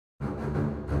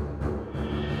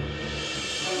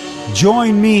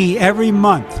Join me every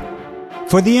month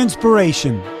for the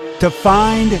inspiration to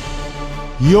find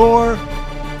your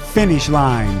finish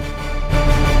line.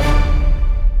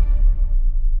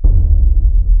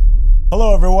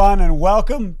 Hello, everyone, and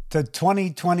welcome to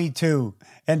 2022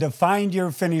 and to Find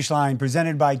Your Finish Line,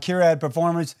 presented by Curad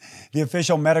Performance, the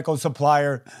official medical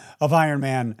supplier of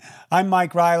Ironman. I'm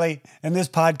Mike Riley, and this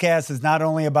podcast is not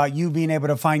only about you being able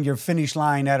to find your finish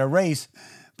line at a race,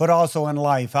 but also in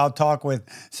life. I'll talk with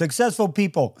successful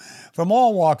people from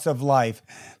all walks of life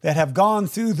that have gone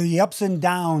through the ups and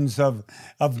downs of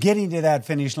getting to that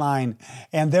finish line,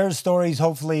 and their stories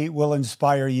hopefully will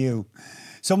inspire you.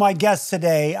 So my guest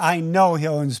today, I know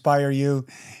he'll inspire you.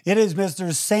 It is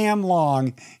Mr. Sam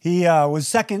Long. He was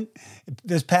second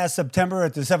this past September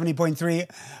at the 70.3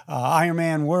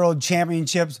 Ironman World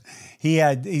Championships.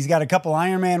 He's got a couple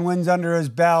Ironman wins under his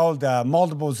belt,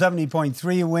 multiple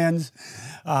 70.3 wins,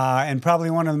 and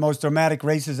probably one of the most dramatic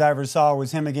races I ever saw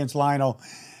was him against Lionel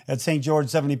at St. George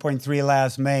 70.3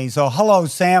 last May. So hello,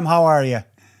 Sam. How are you?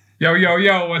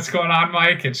 Yo. What's going on,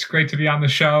 Mike? It's great to be on the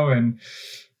show. And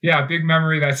yeah, a big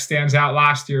memory that stands out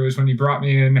last year was when you brought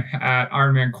me in at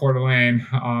Ironman Coeur d'Alene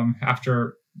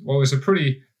after what was a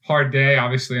pretty hard day,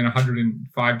 obviously in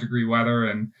 105-degree weather.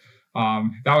 And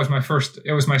that was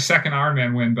it was my second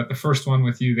Ironman win, but the first one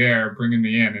with you there bringing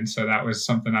me in. And so that was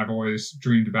something I've always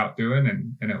dreamed about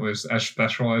doing. And it was as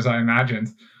special as I imagined.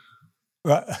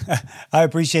 Well, I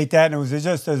appreciate that. And it was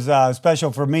just as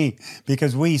special for me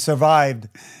because we survived.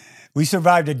 We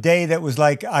survived a day that was,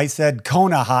 like I said,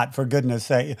 Kona hot, for goodness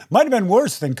sake. Might have been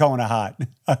worse than Kona hot.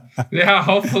 Yeah,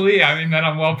 hopefully. I mean, then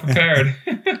I'm well prepared.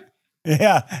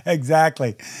 Yeah,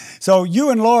 exactly. So you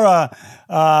and Laura,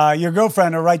 your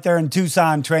girlfriend, are right there in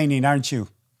Tucson training, aren't you?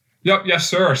 Yep. Yes,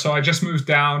 sir. So I just moved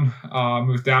down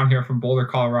here from Boulder,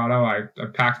 Colorado. I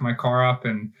packed my car up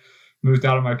and moved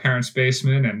out of my parents'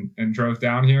 basement and drove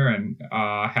down here and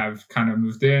have kind of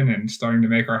moved in and starting to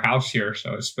make our house here.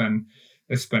 So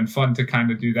it's been fun to kind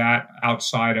of do that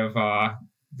outside of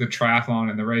the triathlon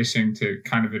and the racing to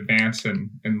kind of advance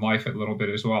in life a little bit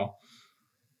as well.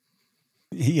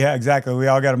 Yeah, exactly. We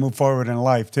all got to move forward in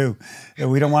life too.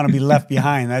 We don't want to be left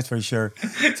behind, that's for sure.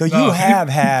 So no. You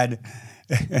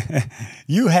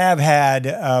have had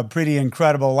a pretty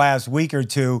incredible last week or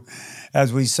two,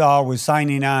 as we saw, with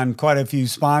signing on quite a few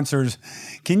sponsors.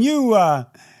 Can you,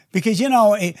 because,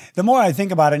 the more I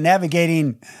think about it,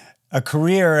 navigating a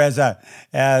career as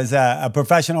a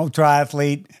professional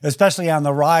triathlete, especially on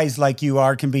the rise like you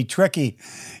are, can be tricky,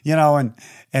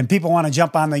 and people want to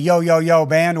jump on the yo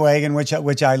bandwagon,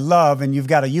 which I love. And you've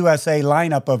got a USA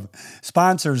lineup of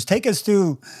sponsors. Take us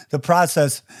through the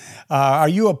process. Are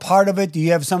you a part of it? Do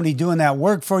you have somebody doing that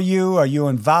work for you? Are you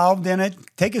involved in it?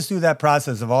 Take us through that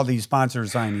process of all these sponsor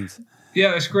signings.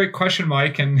 Yeah, that's a great question,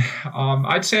 Mike. And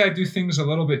I'd say I do things a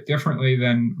little bit differently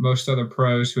than most other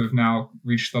pros who have now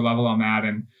reached the level I'm at,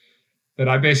 and that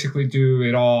I basically do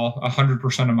it all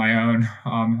 100% on my own.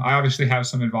 I obviously have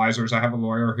some advisors. I have a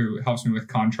lawyer who helps me with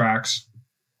contracts.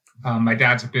 My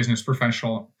dad's a business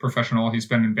professional. He's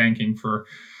been in banking for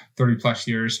 30 plus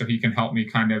years, so he can help me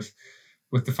kind of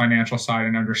with the financial side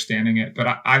and understanding it.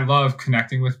 But I love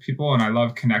connecting with people, and I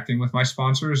love connecting with my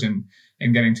sponsors and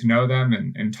getting to know them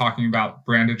and talking about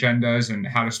brand agendas and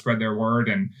how to spread their word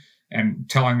and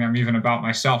telling them even about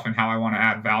myself and how I want to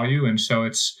add value. And so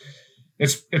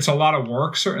it's a lot of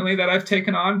work, certainly, that I've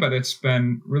taken on, but it's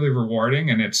been really rewarding.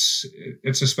 And it's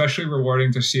especially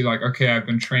rewarding to see, like, okay, I've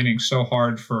been training so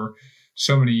hard for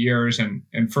so many years. And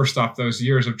first off, those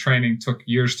years of training took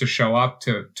years to show up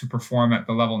to perform at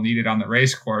the level needed on the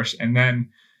race course. And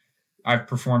then I've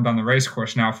performed on the race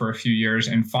course now for a few years.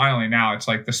 And finally now it's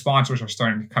like the sponsors are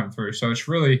starting to come through. So it's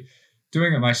really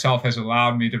doing it myself has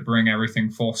allowed me to bring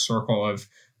everything full circle of,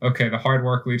 okay, the hard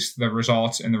work leads to the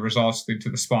results, and the results lead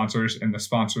to the sponsors, and the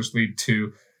sponsors lead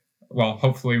to, well,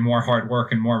 hopefully more hard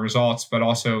work and more results, but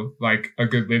also like a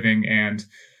good living and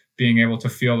being able to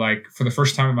feel like, for the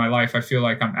first time in my life, I feel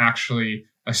like I'm actually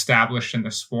established in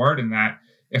the sport, and that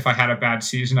if I had a bad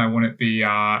season, I wouldn't be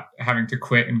having to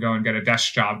quit and go and get a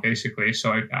desk job, basically.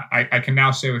 So I can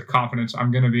now say with confidence,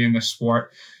 I'm going to be in this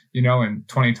sport, in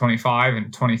 2025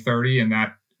 and 2030, and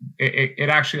that it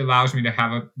actually allows me to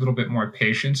have a little bit more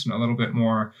patience and a little bit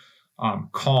more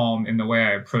calm in the way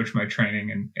I approach my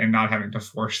training and not having to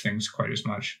force things quite as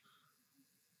much.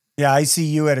 Yeah, I see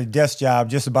you at a desk job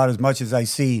just about as much as I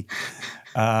see,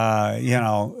 a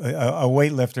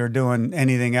weightlifter doing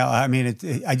anything else. I mean,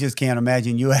 I just can't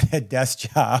imagine you at a desk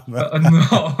job.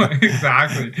 No,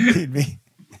 exactly.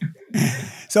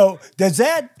 So does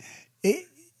that,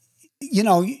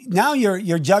 now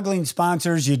you're juggling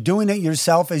sponsors, you're doing it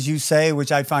yourself, as you say,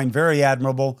 which I find very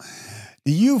admirable.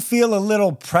 Do you feel a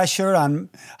little pressure on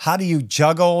how do you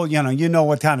juggle? You know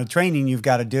what kind of training you've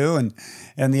got to do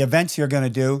and the events you're going to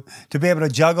do to be able to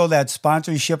juggle that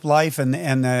sponsorship life and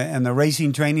the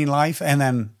racing training life and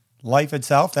then life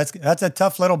itself. That's a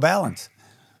tough little balance.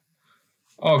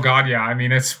 Oh God, yeah. I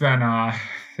mean, it's been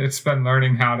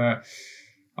learning how to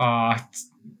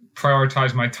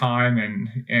prioritize my time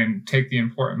and take the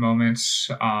important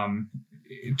moments,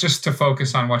 just to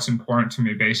focus on what's important to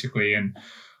me, basically. And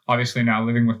obviously now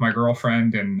living with my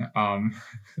girlfriend, and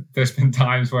there's been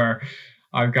times where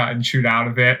I've gotten chewed out a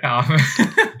bit,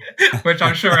 which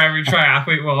I'm sure every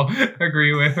triathlete will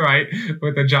agree with, right?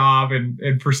 With a job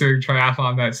and pursuing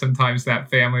triathlon, that sometimes that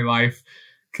family life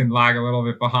can lag a little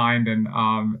bit behind, and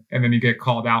then you get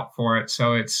called out for it.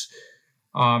 So it's,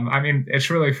 it's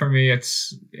really, for me,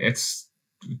 it's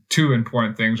two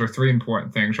important things or three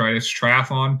important things, right? It's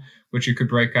triathlon, which you could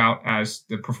break out as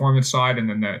the performance side, and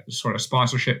then the sort of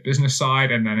sponsorship business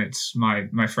side. And then it's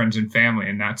my friends and family.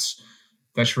 And that's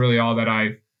really all that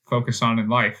I focus on in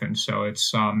life. And so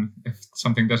it's, if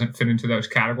something doesn't fit into those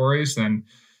categories, then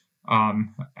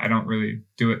I don't really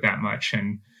do it that much.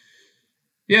 And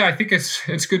yeah, I think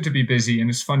it's good to be busy, and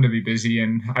it's fun to be busy.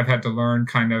 And I've had to learn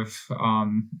kind of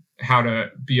how to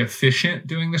be efficient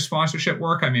doing the sponsorship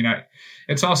work. I mean,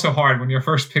 it's also hard when you're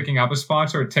first picking up a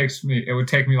sponsor. It would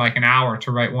take me like an hour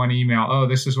to write one email. Oh,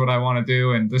 this is what I want to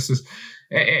do, and this is,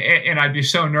 and I'd be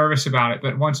so nervous about it.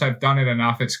 But once I've done it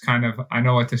enough, it's kind of, I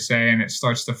know what to say, and it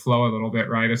starts to flow a little bit,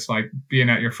 right? It's like being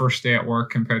at your first day at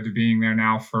work compared to being there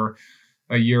now for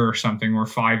a year or something, or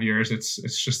 5 years.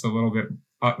 It's just a little bit.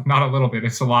 Not a little bit.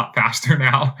 It's a lot faster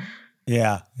now.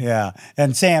 Yeah.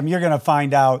 And Sam, you're going to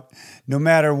find out, no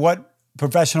matter what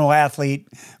professional athlete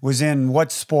was in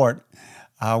what sport,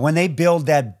 when they build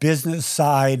that business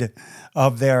side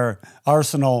of their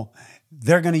arsenal,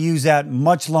 they're going to use that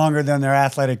much longer than their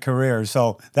athletic career.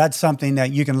 So that's something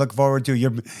that you can look forward to.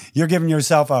 You're giving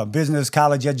yourself a business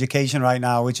college education right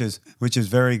now, which is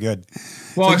very good.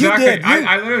 Well, so exactly.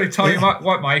 I literally tell you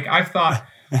what, Mike, I've thought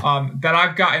that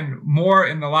I've gotten more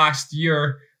in the last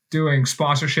year doing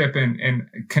sponsorship and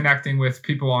connecting with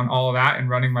people on all of that and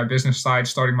running my business side,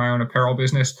 starting my own apparel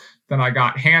business, than I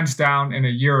got hands down in a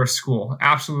year of school.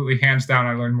 Absolutely hands down.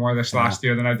 I learned more this last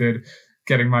year than I did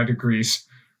getting my degrees.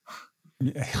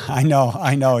 I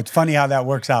know. It's funny how that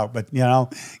works out, but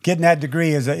getting that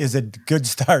degree is a good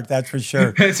start. That's for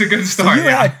sure. It's a good start.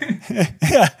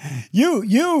 So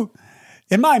you,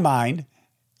 in my mind,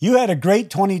 you had a great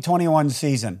 2021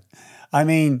 season. I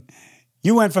mean,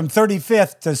 you went from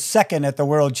 35th to 2nd at the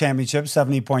World Championship,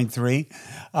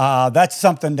 70.3. That's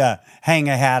something to hang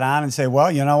a hat on and say,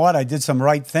 well, you know what? I did some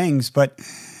right things. But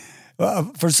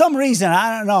for some reason,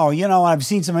 I don't know, I've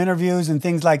seen some interviews and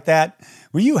things like that.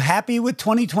 Were you happy with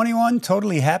 2021?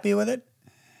 Totally happy with it?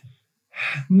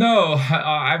 No,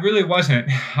 I really wasn't.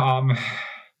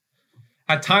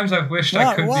 At times I've wished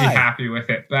I could be happy with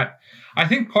it, but I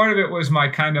think part of it was my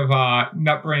kind of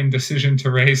nut-brain decision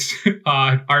to race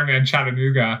Ironman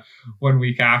Chattanooga 1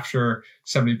 week after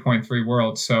 70.3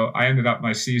 Worlds. So I ended up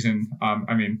my season.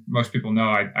 Most people know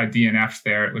I DNF'd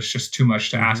there. It was just too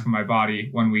much to ask of my body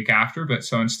 1 week after. But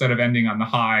so instead of ending on the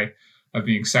high of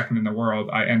being second in the world,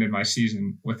 I ended my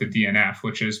season with a DNF,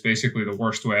 which is basically the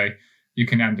worst way you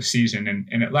can end a season.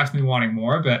 And it left me wanting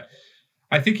more. But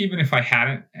I think even if I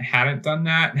hadn't done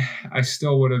that, I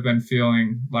still would have been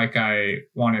feeling like I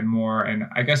wanted more. And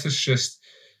I guess it's just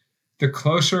the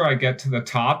closer I get to the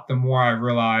top, the more I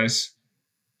realize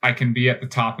I can be at the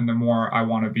top, and the more I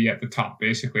want to be at the top,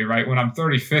 basically, right? When I'm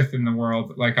 35th in the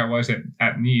world, like I was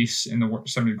at Nice in the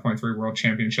 70.3 World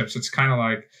Championships, it's kind of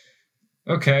like,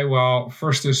 okay, well,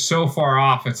 first is so far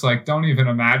off. It's like, don't even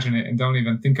imagine it and don't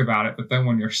even think about it. But then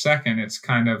when you're second, it's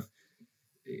kind of,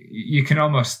 you can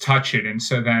almost touch it. And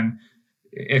so then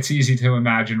it's easy to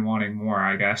imagine wanting more,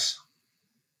 I guess.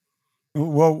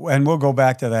 Well, and we'll go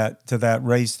back to that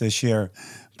race this year.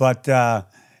 But the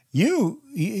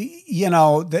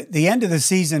end of the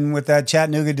season with that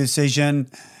Chattanooga decision,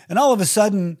 and all of a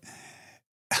sudden,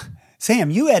 Sam,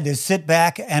 you had to sit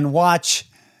back and watch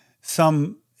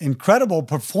some incredible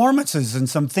performances and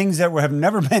some things that have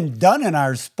never been done in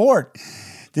our sport.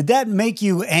 Did that make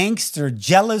you angst or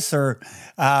jealous, or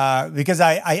because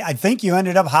I think you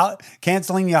ended up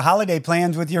canceling your holiday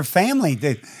plans with your family?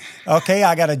 Okay,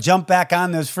 I got to jump back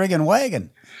on this friggin'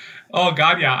 wagon. Oh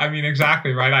God, yeah. I mean,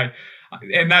 exactly right.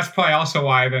 And that's probably also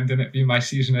why I then didn't view my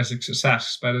season as a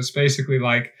success. But it's basically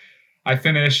like I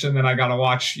finished, and then I got to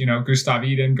watch, Gustav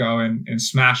Iden go and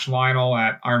smash Lionel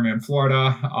at Ironman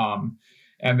Florida.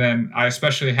 And then I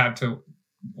especially had to,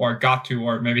 or got to,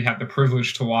 or maybe had the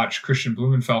privilege to watch Christian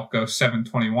Blumenfeld go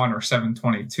 7:21 or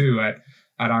 7:22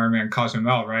 at Ironman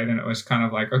Cozumel, right? And it was kind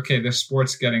of like, okay, this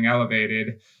sport's getting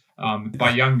elevated by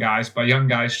young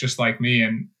guys just like me,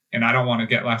 and I don't want to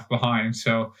get left behind.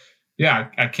 So yeah,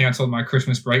 I canceled my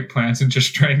Christmas break plans and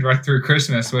just trained right through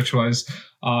Christmas, which was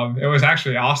it was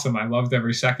actually awesome. I loved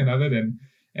every second of it, and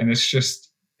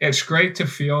it's great to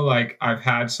feel like I've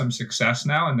had some success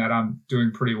now and that I'm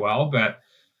doing pretty well, but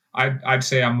I'd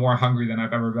say I'm more hungry than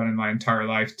I've ever been in my entire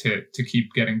life to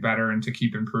keep getting better and to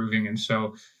keep improving. And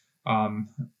so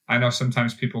I know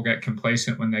sometimes people get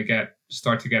complacent when they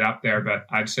start to get up there, but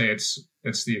I'd say it's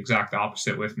the exact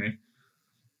opposite with me.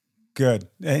 Good.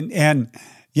 And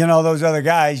you know, those other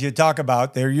guys you talk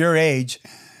about, they're your age,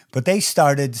 but they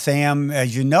started, Sam,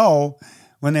 as you know,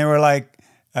 when they were like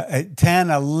 10,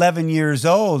 11 years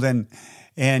old.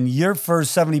 And your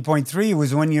first 70.3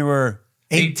 was when you were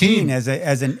 18 as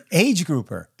an age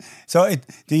grouper. So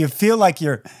do you feel like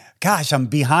gosh, I'm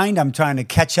behind, I'm trying to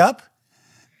catch up?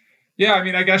 Yeah, I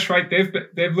mean, I guess, right,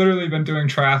 they've literally been doing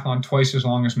triathlon twice as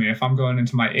long as me. If I'm going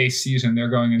into my 8th season, they're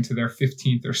going into their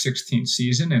 15th or 16th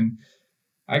season. And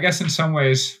I guess in some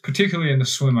ways, particularly in the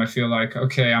swim, I feel like,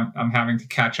 okay, I'm having to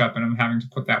catch up and I'm having to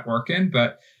put that work in.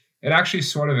 But it actually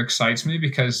sort of excites me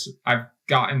because I've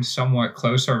gotten somewhat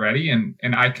close already, and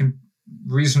I can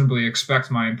reasonably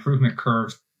expect my improvement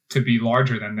curve to be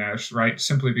larger than theirs, right?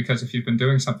 Simply because if you've been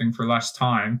doing something for less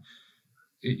time,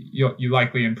 you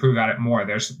likely improve at it more.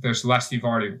 There's less you've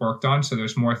already worked on, so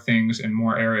there's more things and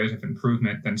more areas of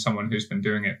improvement than someone who's been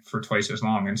doing it for twice as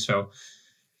long. And so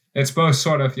it's both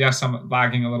sort of, yes, I'm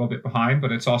lagging a little bit behind,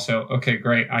 but it's also, okay,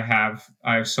 great, I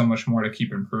have so much more to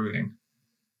keep improving.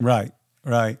 Right.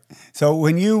 So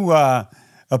when you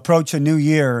approach a new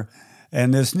year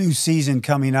and this new season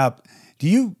coming up, do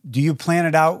you plan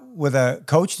it out with a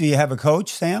coach? Do you have a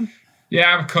coach, Sam? Yeah,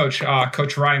 I have a coach,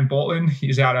 Coach Ryan Bolton.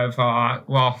 He's out of,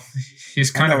 he's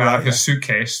kind of out of his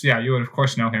suitcase. Yeah, you would, of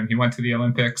course, know him. He went to the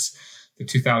Olympics, the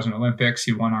 2000 Olympics.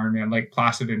 He won Ironman Lake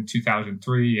Placid in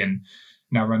 2003 and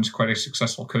now runs quite a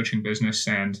successful coaching business.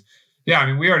 And yeah, I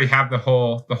mean, we already have the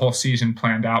whole season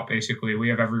planned out, basically. We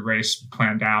have every race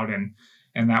planned out.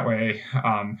 And that way,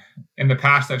 in the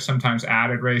past, I've sometimes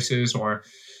added races or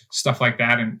stuff like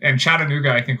that. And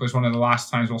Chattanooga, I think, was one of the last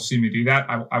times we'll see me do that.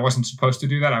 I wasn't supposed to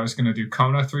do that. I was going to do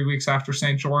Kona 3 weeks after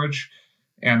St. George,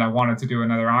 and I wanted to do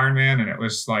another Ironman. And it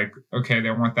was like, okay,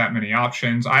 there weren't that many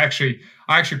options. I actually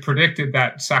predicted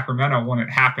that Sacramento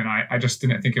wouldn't happen. I just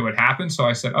didn't think it would happen. So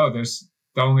I said, there's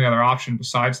the only other option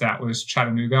besides that was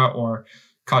Chattanooga or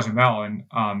Cozumel. And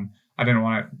I didn't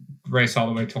want to race all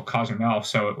the way till Cozumel.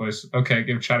 So it was, okay,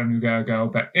 give Chattanooga a go.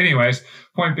 But anyways,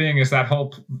 point being is that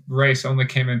whole race only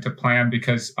came into plan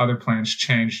because other plans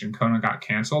changed and Kona got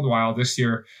canceled, while this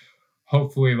year,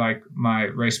 hopefully, like, my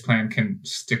race plan can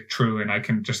stick true and I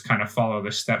can just kind of follow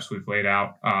the steps we've laid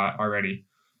out already.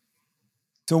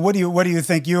 So what do you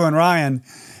think, you and Ryan,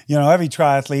 you know, every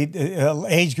triathlete,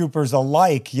 age groupers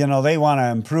alike, you know, they want to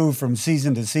improve from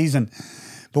season to season.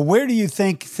 But where do you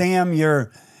think, Sam,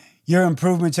 your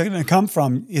improvements are going to come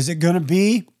from? Is it going to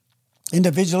be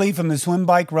individually from the swim,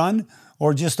 bike, run,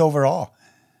 or just overall?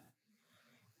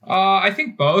 I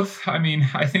think both. I mean,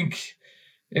 I think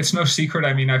it's no secret.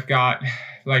 I mean, I've got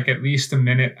like at least a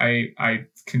minute. I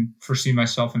can foresee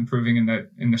myself improving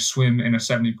in the swim in a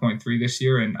 70.3 this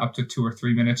year, and up to 2 or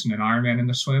 3 minutes in an Ironman in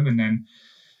the swim. And then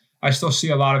I still see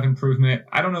a lot of improvement.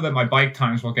 I don't know that my bike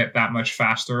times will get that much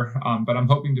faster, but I'm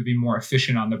hoping to be more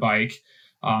efficient on the bike.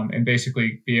 And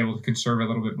basically be able to conserve a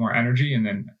little bit more energy. And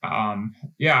then,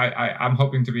 I'm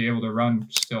hoping to be able to run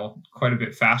still quite a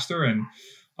bit faster. And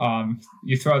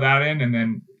you throw that in and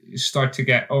then you start to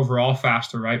get overall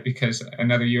faster, right? Because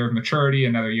another year of maturity,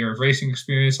 another year of racing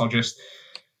experience,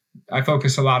 I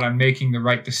focus a lot on making the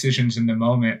right decisions in the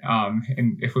moment.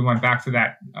 And if we went back to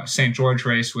that St. George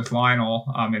race with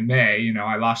Lionel in May, you know,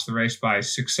 I lost the race by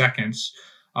 6 seconds.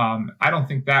 I don't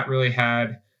think that really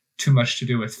had too much to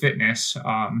do with fitness.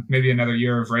 Maybe another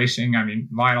year of racing. I mean,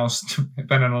 Lionel's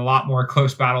been in a lot more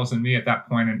close battles than me at that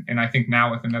point. And I think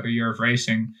now with another year of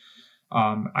racing,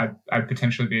 I'd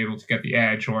potentially be able to get the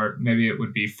edge, or maybe it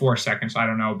would be 4 seconds. I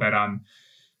don't know. But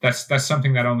that's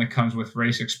something that only comes with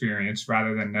race experience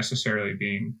rather than necessarily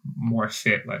being more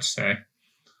fit, let's say.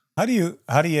 How do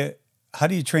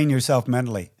you train yourself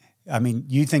mentally? I mean,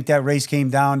 you think that race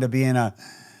came down to being a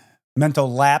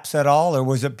mental lapse at all, or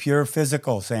was it pure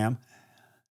physical, Sam?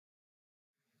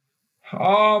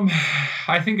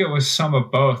 I think it was some of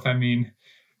both. I mean,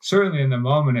 certainly in the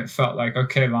moment, it felt like,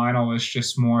 okay, Lionel was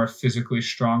just more physically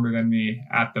stronger than me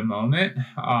at the moment.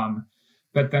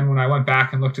 But then when I went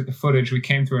back and looked at the footage, we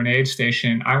came through an aid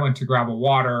station. I went to grab a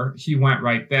water. He went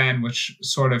right then, which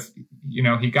sort of,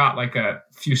 he got like a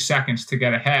few seconds to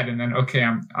get ahead. And then, okay,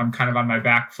 I'm kind of on my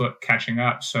back foot catching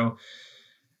up. So,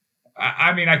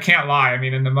 I mean, I can't lie. I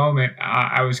mean, in the moment,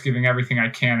 I was giving everything I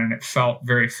can, and it felt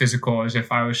very physical, as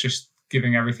if I was just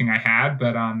giving everything I had.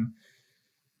 But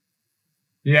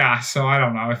yeah, so I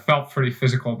don't know. It felt pretty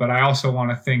physical, but I also want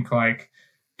to think like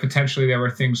potentially there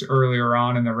were things earlier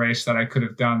on in the race that I could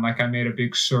have done. Like I made a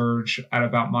big surge at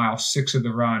about mile 6 of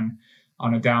the run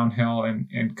on a downhill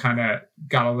and kind of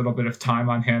got a little bit of time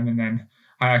on him. And then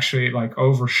I actually like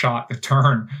overshot the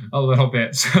turn a little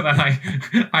bit. So then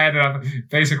I ended up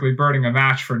basically burning a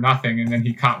match for nothing. And then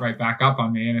he caught right back up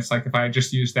on me. And it's like, if I had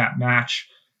just used that match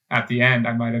at the end,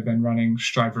 I might've been running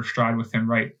stride for stride with him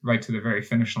right to the very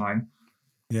finish line.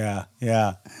 Yeah.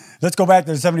 Let's go back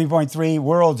to the 70.3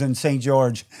 Worlds in St.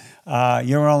 George.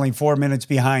 You were only 4 minutes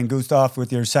behind Gustav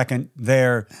with your second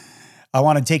there. I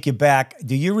want to take you back.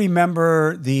 Do you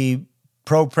remember the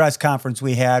pro press conference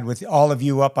we had with all of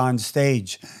you up on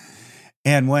stage?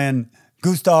 And when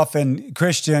Gustav and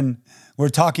Christian were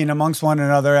talking amongst one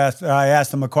another, I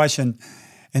asked them a question,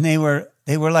 and they were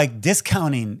like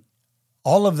discounting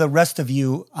all of the rest of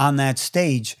you on that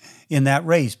stage in that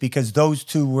race because those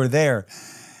two were there.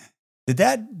 Did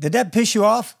that piss you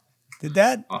off? Did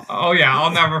that? Oh yeah,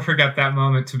 I'll never forget that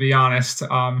moment, to be honest.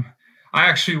 I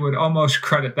actually would almost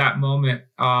credit that moment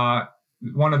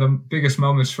one of the biggest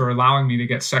moments for allowing me to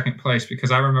get second place,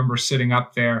 because I remember sitting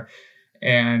up there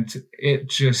and it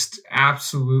just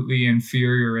absolutely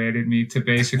infuriated me to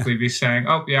basically be saying,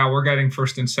 oh yeah, we're getting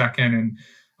first and second.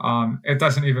 And it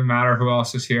doesn't even matter who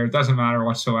else is here. It doesn't matter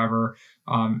whatsoever.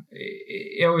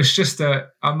 It was just a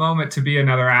moment to be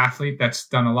another athlete that's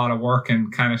done a lot of work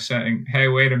and kind of saying, hey,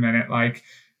 wait a minute, like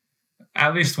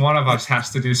at least one of us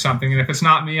has to do something. And if it's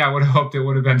not me, I would have hoped it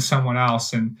would have been someone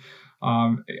else. And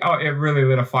it really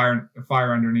lit a fire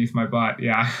underneath my butt.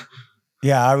 Yeah.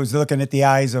 Yeah, I was looking at the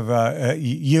eyes of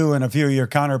you and a few of your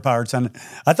counterparts, and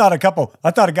I thought a couple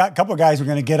guys were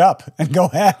going to get up and go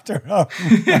after him.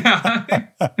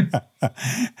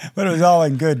 But it was all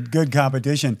in good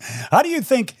competition. How do you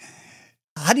think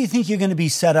you're going to be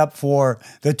set up for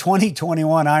the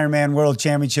 2021 Ironman World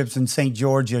Championships in St.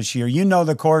 George this year? You know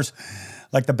the course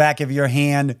like the back of your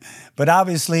hand, but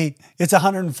obviously it's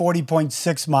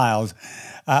 140.6 miles.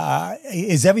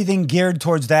 Is everything geared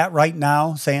towards that right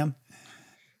now, Sam?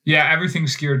 Yeah,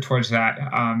 everything's geared towards that.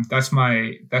 That's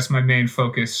my main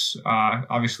focus,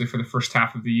 obviously, for the first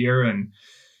half of the year. And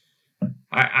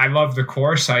I love the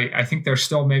course. I think there's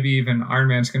still maybe even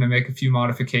Ironman's going to make a few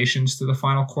modifications to the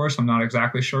final course. I'm not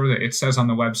exactly sure. That it says on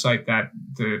the website that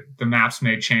the maps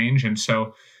may change. And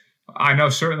so I know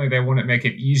certainly they wouldn't make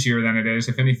it easier than it is.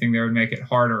 If anything, they would make it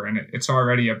harder. And it's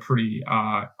already a pretty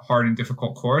hard and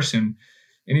difficult course. And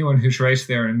anyone who's raced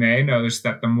there in May knows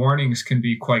that the mornings can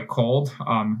be quite cold.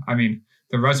 I mean,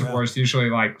 the reservoir is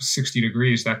usually like 60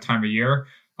 degrees that time of year,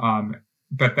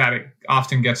 but that it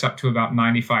often gets up to about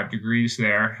 95 degrees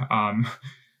there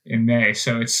in May.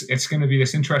 So it's going to be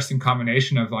this interesting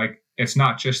combination of like, it's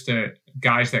not just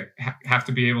guys that have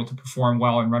to be able to perform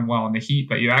well and run well in the heat,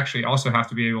 but you actually also have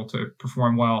to be able to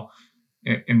perform well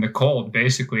in the cold,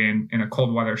 basically in a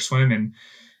cold weather swim.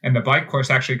 And the bike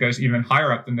course actually goes even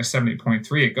higher up than the 70.3.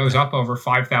 It goes up over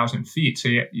 5,000 feet. So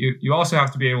you also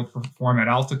have to be able to perform at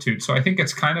altitude. So I think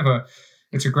it's kind of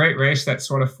it's a great race that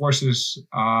sort of forces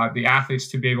the athletes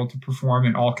to be able to perform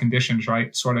in all conditions,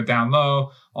 right? Sort of down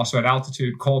low, also at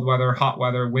altitude, cold weather, hot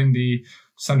weather, windy,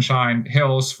 sunshine,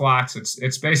 hills, flats.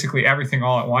 It's basically everything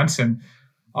all at once. And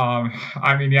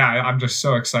I mean, yeah, I'm just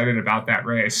so excited about that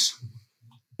race.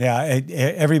 Yeah,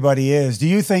 everybody is. Do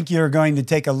you think you're going to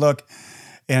take a look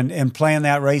and plan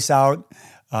that race out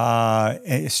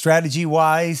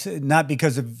strategy-wise, not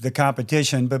because of the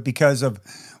competition, but because of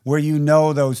where you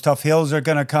know those tough hills are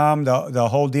going to come, the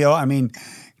whole deal? I mean,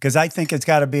 because I think it's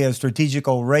got to be a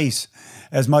strategical race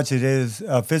as much as it is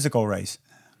a physical race.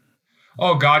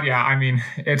 Oh, God, yeah. I mean,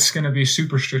 it's going to be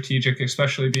super strategic,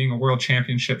 especially being a world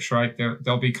championships, right?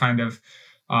 There'll be kind of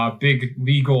big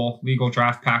legal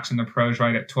draft packs in the pros,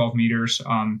 right, at 12 meters.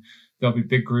 There'll be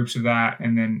big groups of that.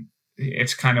 And then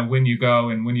it's kind of when you go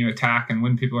and when you attack and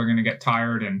when people are going to get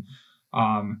tired. And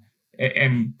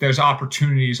there's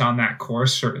opportunities on that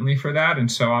course, certainly for that.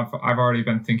 And so I've already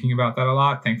been thinking about that a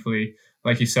lot. Thankfully,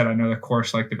 like you said, I know the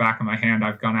course like the back of my hand.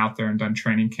 I've gone out there and done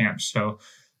training camps. So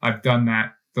I've done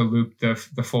that, the loop, the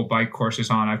full bike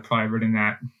courses on. I've probably ridden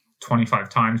that 25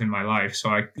 times in my life. So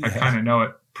I kind of know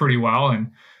it pretty well. And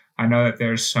I know that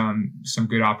there's some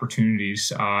good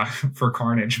opportunities for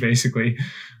carnage, basically.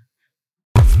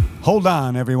 Hold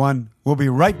on, everyone. We'll be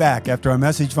right back after a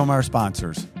message from our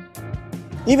sponsors.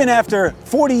 Even after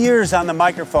 40 years on the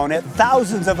microphone at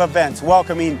thousands of events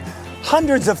welcoming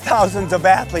hundreds of thousands of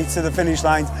athletes to the finish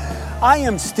lines, I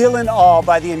am still in awe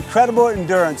by the incredible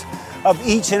endurance of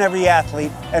each and every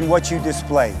athlete and what you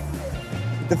display.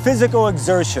 The physical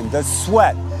exertion, the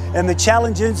sweat, and the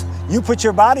challenges you put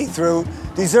your body through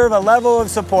deserve a level of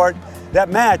support that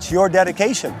match your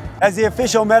dedication. As the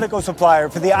official medical supplier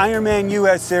for the Ironman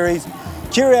US Series,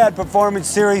 Curad Performance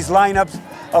Series lineups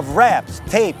of wraps,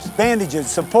 tapes, bandages,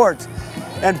 supports,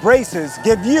 and braces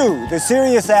give you, the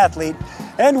serious athlete,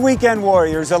 and weekend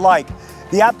warriors alike,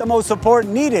 the optimal support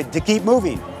needed to keep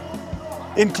moving,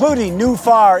 including new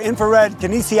far infrared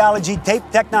kinesiology tape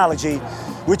technology,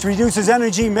 which reduces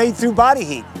energy made through body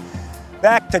heat,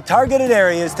 back to targeted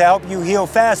areas to help you heal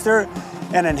faster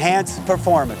and enhance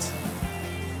performance.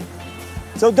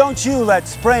 So don't you let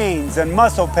sprains and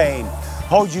muscle pain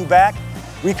hold you back.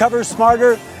 Recover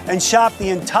smarter and shop the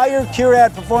entire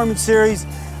Curad Performance Series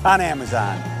on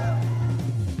Amazon.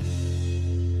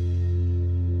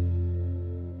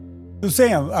 So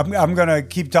Sam, I'm going to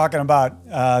keep talking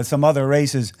about some other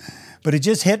races, but it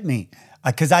just hit me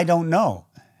because I don't know.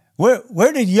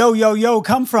 Where did Yo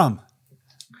come from?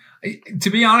 To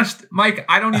be honest, Mike,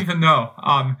 I don't even know.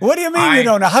 What do you mean you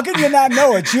don't know? How can you not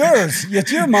know? It's yours.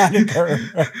 It's your moniker.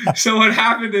 So what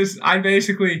happened is I'd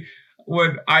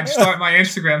start my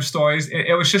Instagram stories.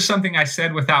 It was just something I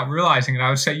said without realizing it. I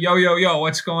would say, yo,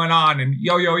 what's going on? And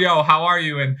yo, how are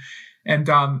you? And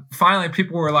finally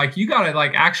people were like, you got to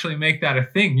like actually make that a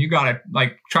thing. You got to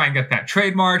like try and get that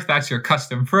trademarked. That's your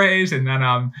custom phrase. And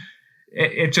then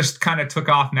it just kind of took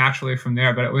off naturally from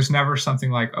there, but it was never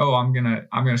something like, oh, I'm going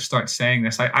to start saying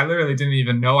this. I literally didn't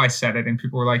even know I said it. And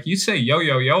people were like, you say yo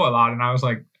a lot. And I was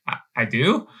like, I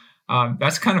do.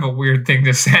 That's kind of a weird thing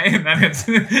to say. And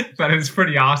but it's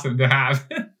pretty awesome to have.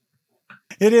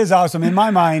 It is awesome. In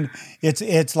my mind,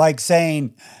 it's like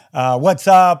saying, what's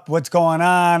up, what's going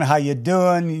on, how you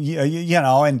doing, you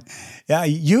know, and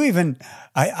you even,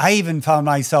 I even found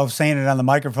myself saying it on the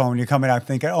microphone when you're coming out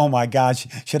thinking, oh my gosh,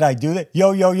 should I do that?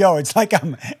 Yo. It's like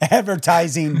I'm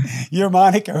advertising your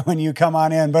moniker when you come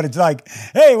on in, but it's like,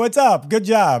 hey, what's up? Good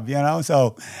job. You know?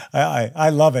 So I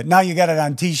love it. Now you got it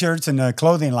on t-shirts and a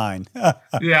clothing line.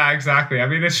 Yeah, exactly. I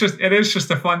mean, it is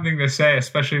just a fun thing to say,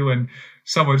 especially when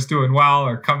someone's doing well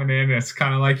or coming in. It's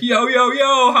kind of like, yo,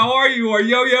 how are you? Or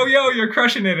yo, you're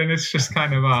crushing it. And it's just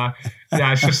kind of,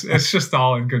 it's just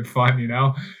all in good fun, you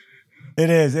know? It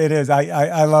is.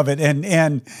 I love it.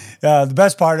 And the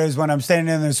best part is when I'm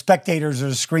standing in, the spectators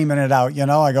are screaming it out, you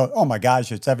know, I go, oh my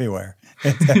gosh, it's everywhere.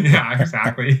 Yeah,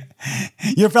 exactly.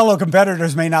 Your fellow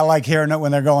competitors may not like hearing it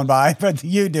when they're going by, but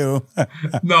you do.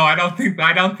 No, I don't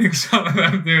think some of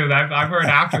them do. I've heard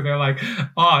after, they're like,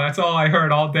 oh, that's all I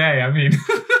heard all day. I mean.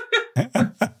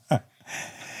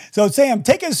 So Sam,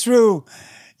 take us through,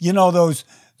 you know,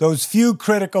 those few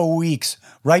critical weeks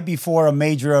right before a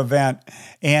major event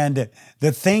and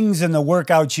the things and the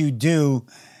workouts you do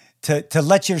to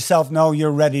let yourself know you're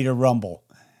ready to rumble.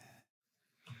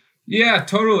 Yeah,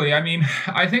 totally. I mean,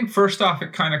 I think first off,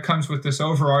 it kind of comes with this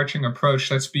overarching approach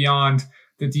that's beyond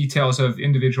the details of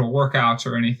individual workouts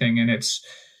or anything. And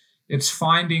it's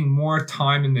finding more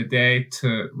time in the day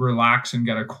to relax and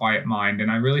get a quiet mind. And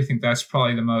I really think that's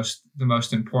probably the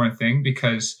most important thing,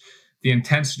 because the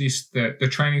intensity, the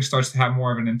training starts to have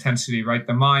more of an intensity, right?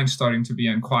 The mind's starting to be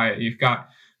unquiet. You've got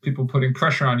people putting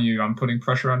pressure on you. I'm putting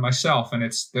pressure on myself. And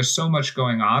there's so much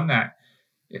going on that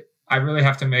I really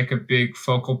have to make a big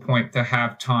focal point to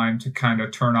have time to kind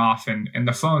of turn off, and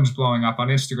the phone's blowing up on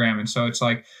Instagram. And so it's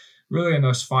like really in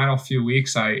those final few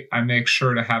weeks, I make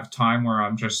sure to have time where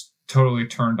I'm just totally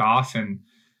turned off and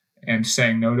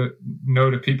saying no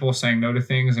to people, saying no to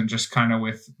things, and just kind of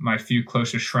with my few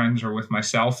closest friends or with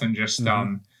myself, and just,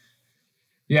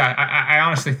 I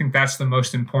honestly think that's the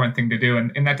most important thing to do.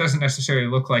 And that doesn't necessarily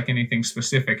look like anything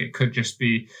specific. It could just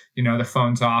be, you know, the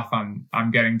phone's off.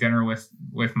 I'm getting dinner with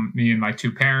me and my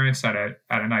two parents at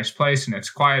a nice place, and it's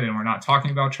quiet and we're not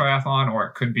talking about triathlon. Or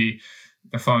it could be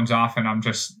the phone's off and I'm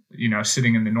just, you know,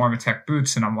 sitting in the Normatec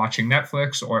boots and I'm watching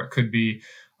Netflix. Or it could be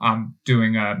I'm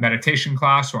doing a meditation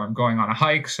class, or I'm going on a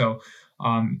hike. So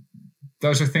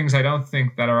those are things I don't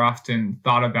think that are often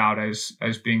thought about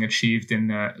as being achieved in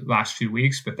the last few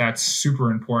weeks, but that's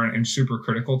super important and super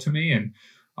critical to me. And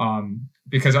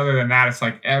because other than that, it's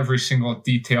like every single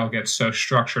detail gets so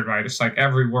structured, right? It's like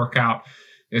every workout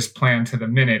is planned to the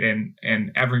minute,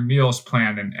 and every meal is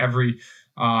planned, and every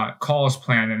calls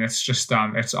planned, and it's just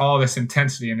it's all this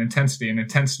intensity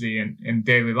in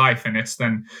daily life. And it's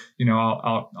then,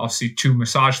 I'll see 2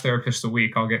 massage therapists a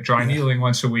week. I'll get dry needling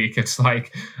once a week. It's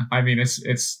like, I mean,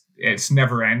 it's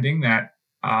never ending. That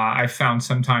I found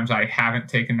sometimes I haven't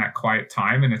taken that quiet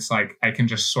time, and it's like I can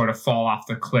just sort of fall off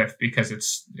the cliff because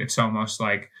it's almost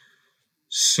like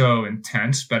so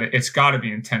intense. But it's got to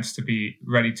be intense to be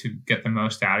ready to get the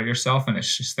most out of yourself. And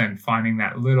it's just then finding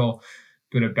that little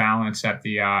bit of balance at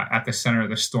the center of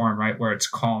the storm, right, where it's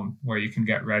calm, where you can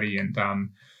get ready. And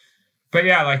but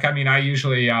yeah, like, I mean, I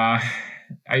usually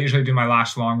do my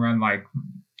last long run like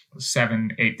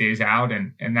 7-8 days out,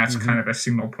 and that's kind of a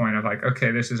signal point of like,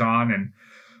 okay, this is on.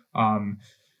 And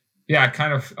yeah,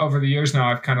 kind of over the years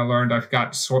now, I've kind of learned I've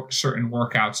got certain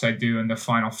workouts I do in the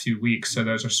final few weeks. So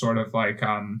those are sort of like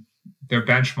they're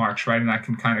benchmarks, right? And I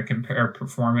can kind of compare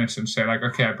performance and say like,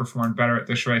 okay, I performed better at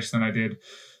this race than I did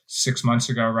 6 months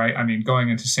ago, right? I mean, going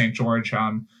into St. George,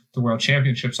 the World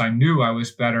Championships, I knew I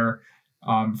was better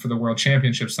for the World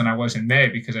Championships than I was in May,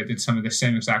 because I did some of the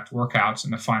same exact workouts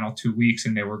in the final 2 weeks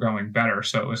and they were going better.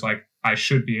 So it was like, I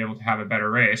should be able to have a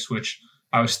better race, which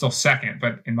I was still second,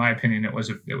 but in my opinion, it was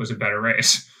a better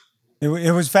race. It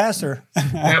was faster.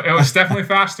 It was definitely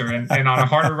faster, and on a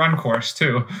harder run course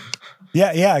too.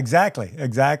 Yeah, exactly.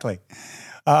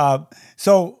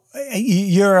 So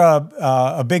you're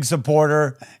a big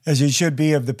supporter, as you should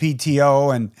be, of the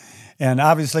PTO, and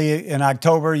obviously in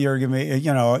October you're gonna be,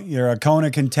 you're a Kona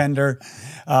contender.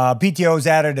 PTO's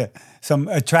added some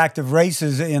attractive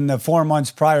races in the 4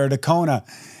 months prior to Kona.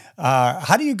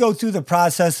 How do you go through the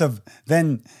process of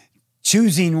then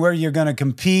choosing where you're going to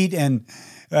compete, and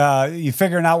you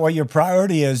figuring out what your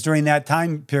priority is during that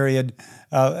time period?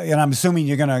 And I'm assuming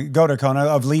you're going to go to Kona,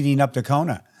 of leading up to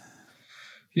Kona.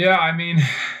 Yeah, I mean,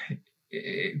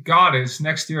 God, is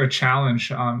next year a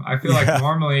challenge. I feel like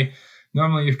normally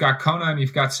you've got Kona and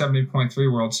you've got 70.3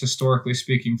 Worlds, historically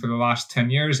speaking, for the last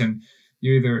 10 years. And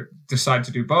you either decide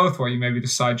to do both, or you maybe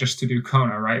decide just to do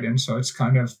Kona, right? And so it's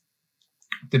kind of,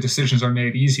 the decisions are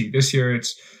made easy. This year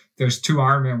there's 2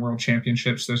 Ironman World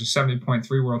Championships, there's a 70.3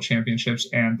 World Championships,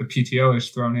 and the PTO has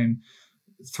thrown in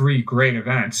 3 great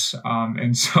events.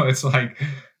 And so it's like,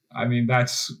 I mean,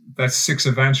 that's 6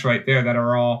 events right there that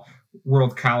are all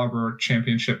world caliber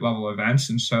championship level events.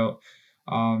 And so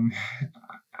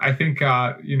I think, the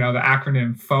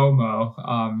acronym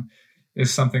FOMO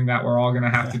is something that we're all going to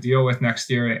have to deal with next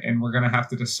year. And we're going to have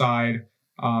to decide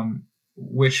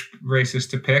which races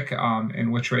to pick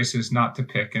and which races not to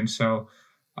pick. And so,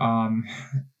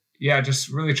 just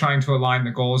really trying to align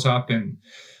the goals up and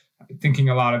thinking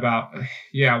a lot about,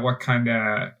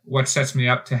 what sets me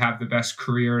up to have the best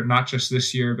career, not just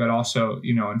this year, but also,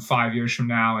 in 5 years from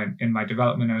now, and in my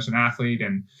development as an athlete,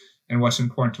 and what's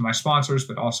important to my sponsors,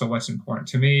 but also what's important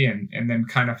to me. And then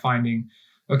kind of finding,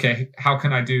 okay, how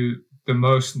can I do the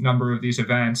most number of these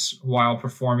events while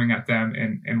performing at them?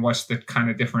 And what's the kind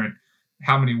of different,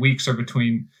 how many weeks are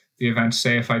between the events?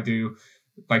 Say if I do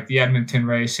like the Edmonton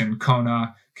race and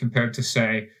Kona compared to,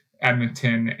 say,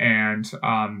 Edmonton and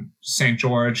St.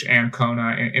 George and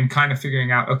Kona, and kind of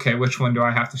figuring out, okay, which one do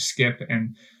I have to skip?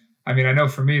 And I mean, I know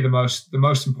for me, the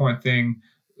most important thing,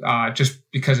 just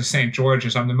because of St. George,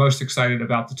 is I'm the most excited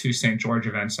about the 2 St. George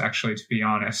events, actually, to be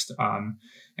honest.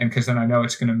 And because then I know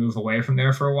it's going to move away from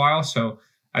there for a while. So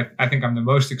I think I'm the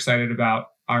most excited about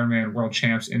Ironman World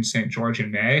Champs in St. George in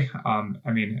May.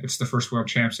 I mean, it's the first World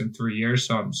Champs in 3 years,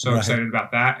 so I'm so excited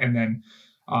about that. And then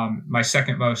my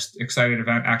second most excited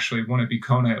event actually wouldn't be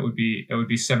Kona. It would be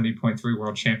 70.3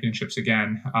 World Championships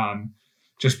again,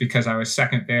 just because I was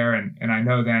second there, and I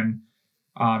know then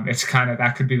it's kind of,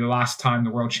 that could be the last time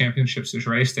the World Championships is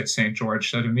raced at St. George.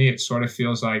 So to me, it sort of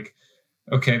feels like,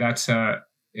 okay,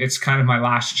 it's kind of my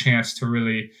last chance to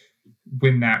really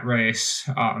win that race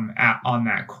on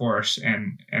that course.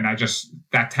 And I just,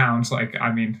 that town's like,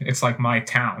 I mean, it's like my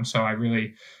town. So I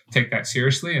really take that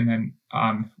seriously. And then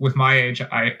with my age,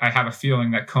 I have a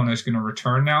feeling that Kona is going to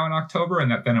return now in October, and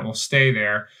that then it will stay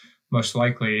there most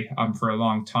likely for a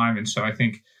long time. And so I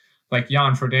think like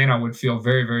Jan Frodeno would feel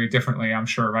very, very differently, I'm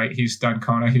sure, right? He's done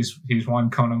Kona. He's won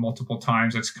Kona multiple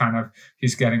times. It's kind of,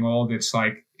 he's getting old. It's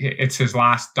like, it's his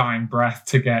last dying breath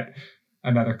to get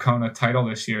another Kona title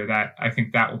this year. That I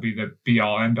think that will be the be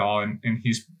all end all. And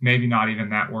he's maybe not even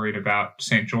that worried about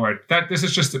St. George. This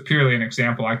is just purely an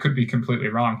example. I could be completely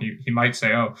wrong. He might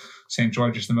say, oh, St.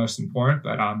 George is the most important,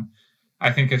 but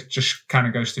I think it just kind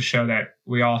of goes to show that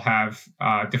we all have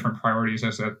different priorities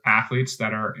as athletes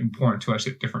that are important to us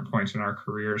at different points in our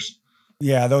careers.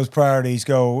 Yeah, those priorities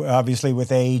go obviously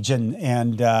with age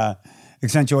and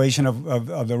accentuation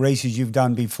of the races you've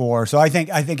done before. So I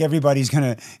think everybody's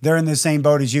they're in the same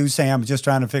boat as you, Sam, just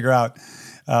trying to figure out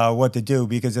what to do,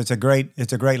 because it's a great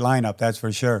lineup, that's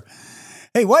for sure.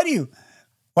 Hey, why do you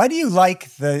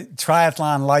like the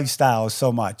triathlon lifestyle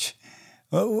so much?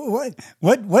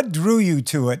 What drew you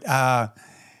to it?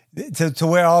 To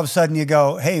where all of a sudden you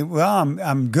go, hey, well,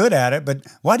 I'm good at it, but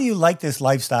why do you like this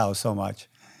lifestyle so much?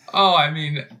 Oh, I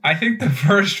mean, I think the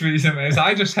first reason is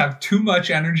I just have too much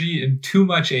energy and too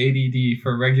much ADD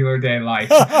for regular day life.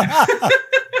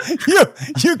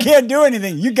 You can't do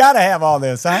anything. You got to have all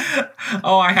this, huh?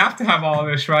 Oh, I have to have all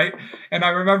this, right? And I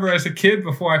remember as a kid,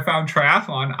 before I found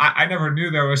triathlon, I never knew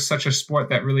there was such a sport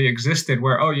that really existed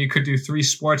where, you could do 3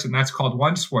 sports and that's called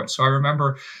one sport. So I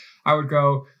remember I would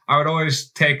always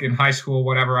take in high school,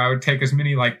 whatever, I would take as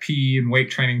many like PE and weight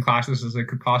training classes as I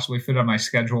could possibly fit on my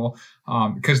schedule,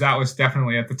 because that was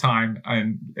definitely at the time,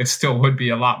 and it still would be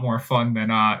a lot more fun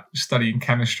than studying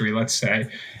chemistry, let's say.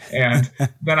 And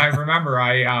then I remember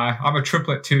I'm a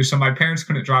triplet too, so my parents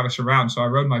couldn't drive us around, so I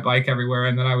rode my bike everywhere,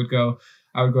 and then I would go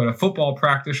to football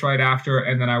practice right after,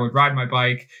 and then I would ride my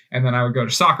bike, and then I would go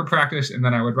to soccer practice, and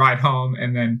then I would ride home,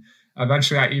 and then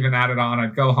eventually I even added on,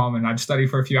 I'd go home and I'd study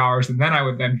for a few hours, and then I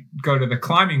would then go to the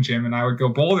climbing gym and I would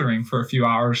go bouldering for a few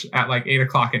hours at like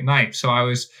 8:00 at night. So I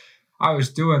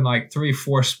was doing like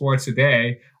 3-4 sports a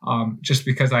day, just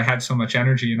because I had so much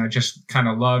energy and I just kind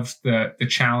of loved the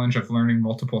challenge of learning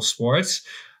multiple sports.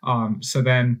 So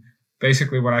then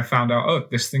basically when I found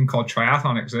out, this thing called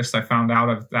triathlon exists, I found out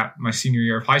of that my senior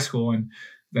year of high school. And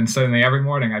then suddenly every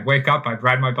morning I'd wake up, I'd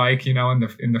ride my bike, in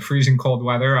the freezing cold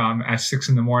weather, at 6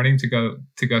 a.m.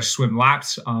 to go swim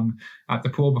laps, at the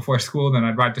pool before school. Then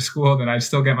I'd ride to school. Then I'd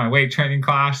still get my weight training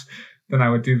class. Then I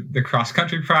would do the cross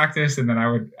country practice, and then I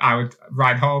would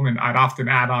ride home, and I'd often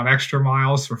add on extra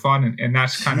miles for fun. And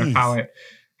that's kind of how it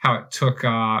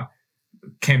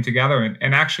came together.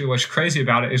 And actually what's crazy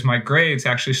about it is my grades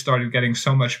actually started getting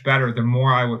so much better the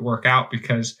more I would work out,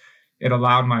 because it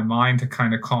allowed my mind to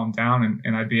kind of calm down,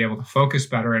 and I'd be able to focus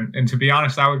better. And to be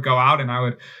honest, I would go out and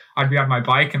I'd be on my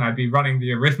bike and I'd be running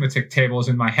the arithmetic tables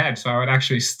in my head. So I would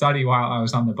actually study while I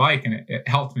was on the bike, and it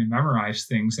helped me memorize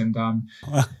things. And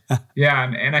yeah,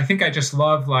 and I think I just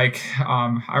love,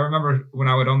 I remember when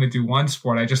I would only do one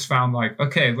sport, I just found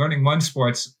learning one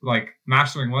sport's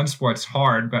mastering one sport's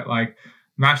hard, but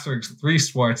mastering 3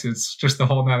 sports, it's just a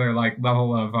whole nother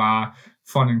level of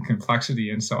fun and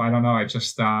complexity. And so I don't know, I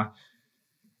just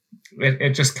it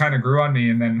just kind of grew on me.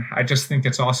 And then I just think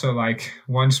it's also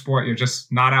one sport, you're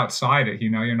just not outside it,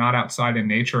 you're not outside in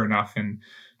nature enough. And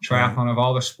triathlon, of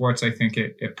all the sports, I think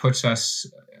it puts us,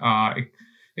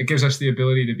 it gives us the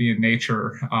ability to be in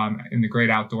nature, in the great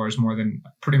outdoors, more than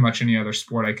pretty much any other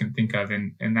sport I can think of.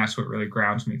 And that's what really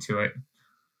grounds me to it.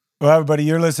 Well, everybody,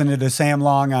 you're listening to Sam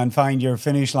Long on Find Your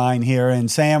Finish Line here.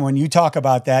 And Sam, when you talk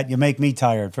about that, you make me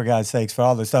tired, for God's sakes, for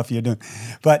all the stuff you're doing.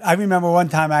 But I remember one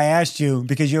time I asked you,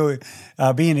 because you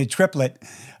were being a triplet,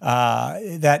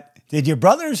 did your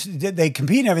brothers, did they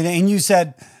compete and everything? And you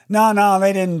said, no,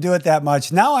 they didn't do it that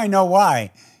much. Now I know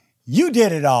why. You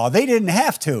did it all. They didn't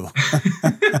have to.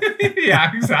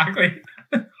 Yeah, exactly.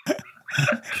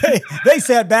 They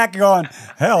sat back going,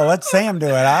 hell, let Sam do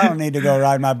it. I don't need to go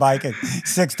ride my bike at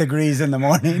 6 degrees in the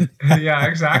morning. Yeah,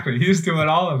 exactly. He's doing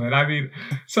all of it. I mean,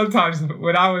 sometimes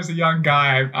when I was a young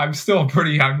guy, I'm still a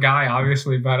pretty young guy,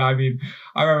 obviously, but I mean,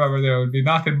 I remember there would be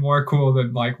nothing more cool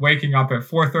than waking up at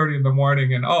 4:30 in the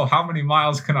morning and, how many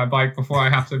miles can I bike before I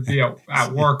have to be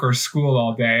at work or school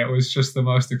all day? It was just the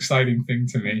most exciting thing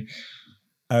to me.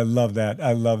 I love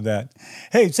that.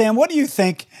 Hey, Sam, what do you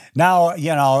think now?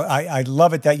 I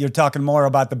love it that you're talking more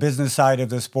about the business side of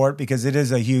the sport, because it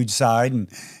is a huge side and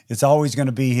it's always going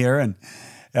to be here, and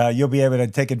you'll be able to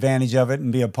take advantage of it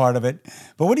and be a part of it.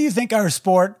 But what do you think our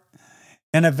sport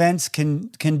and events can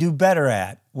do better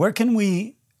at? Where can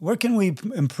we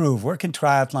improve? Where can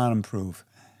triathlon improve?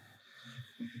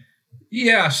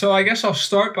 Yeah, so I guess I'll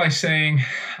start by saying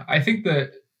I think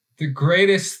that the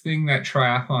greatest thing that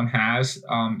triathlon has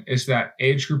is that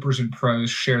age groupers and pros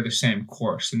share the same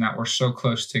course, and that we're so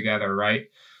close together, right?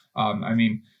 I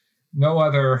mean,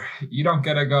 you don't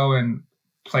get to go and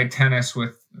play tennis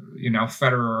with,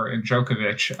 Federer and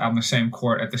Djokovic on the same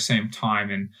court at the same time.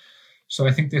 And so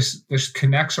I think this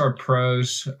connects our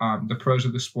pros, the pros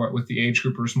of the sport, with the age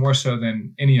groupers more so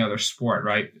than any other sport,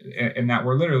 right? And that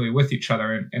we're literally with each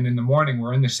other. And in the morning,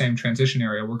 we're in the same transition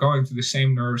area. We're going through the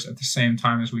same nerves at the same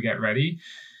time as we get ready.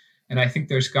 And I think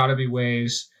there's got to be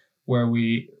ways where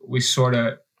we sort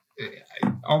of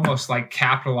almost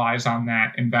capitalize on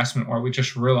that investment, or we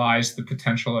just realize the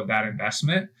potential of that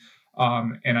investment.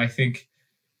 And I think,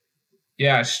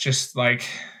 it's just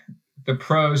the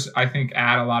pros, I think,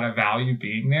 add a lot of value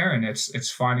being there, and it's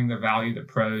finding the value that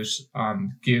pros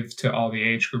give to all the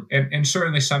age group, and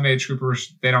certainly some age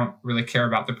groupers, they don't really care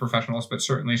about the professionals, but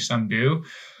certainly some do.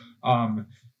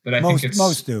 But I think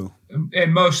most do,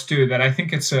 and most do. That I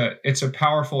think it's a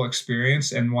powerful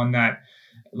experience, and one that,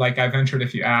 like I ventured,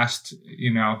 if you asked,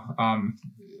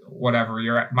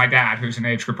 whatever, my dad, who's an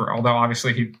age grouper, although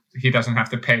obviously he doesn't have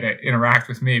to pay to interact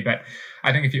with me, but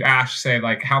I think if you ask, say,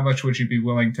 like, how much would you be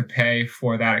willing to pay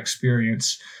for that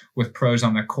experience with pros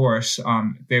on the course,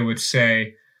 they would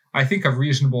say, I think a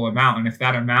reasonable amount. And if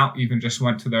that amount even just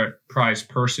went to the prize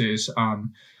purses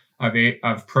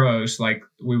of pros, like,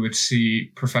 we would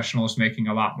see professionals making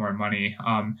a lot more money.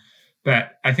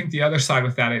 But I think the other side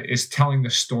with that is telling the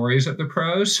stories of the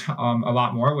pros a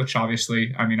lot more, which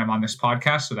obviously, I mean, I'm on this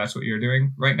podcast, so that's what you're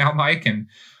doing right now, Mike. And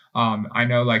I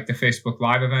know, like, the Facebook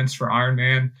Live events for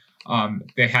Ironman,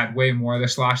 they had way more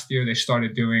this last year. They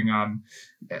started doing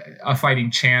a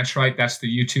Fighting Chance, right? That's the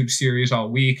YouTube series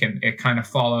all week, and it kind of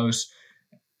follows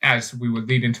as we would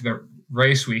lead into the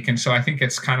race week. And so I think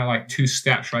it's kind of like two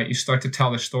steps, right? You start to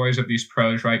tell the stories of these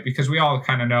pros, right? Because we all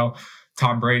kind of know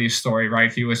Tom Brady's story,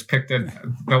 right? He was picked at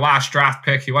the last draft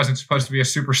pick. He wasn't supposed to be a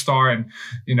superstar. And,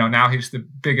 now he's the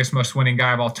biggest, most winning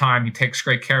guy of all time. He takes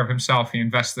great care of himself. He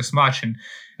invests this much. And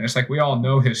it's like, we all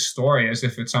know his story as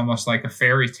if it's almost like a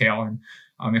fairy tale.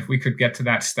 And if we could get to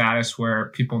that status where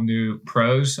people knew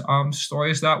pros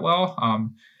stories that well,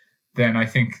 then I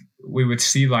think we would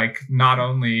see, like, not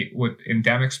only would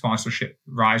endemic sponsorship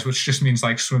rise, which just means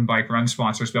like swim, bike, run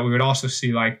sponsors, but we would also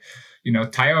see, like,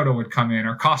 Toyota would come in,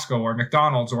 or Costco, or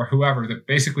McDonald's, or whoever, that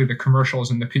basically the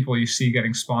commercials and the people you see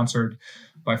getting sponsored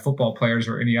by football players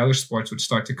or any other sports would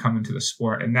start to come into the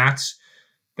sport. And that's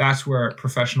where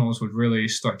professionals would really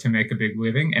start to make a big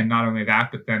living. And not only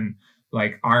that, but then,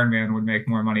 like, Ironman would make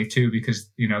more money too, because,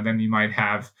 then you might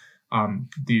have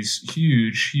these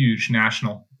huge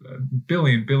national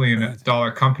billion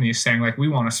dollar companies saying, like, we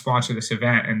want to sponsor this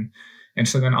event. And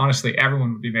so then honestly,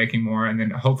 everyone would be making more. And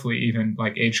then hopefully even,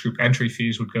 like, age group entry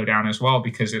fees would go down as well,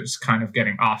 because it's kind of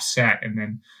getting offset. And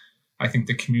then I think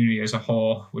the community as a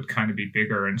whole would kind of be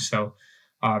bigger. And so,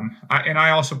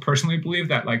 I also personally believe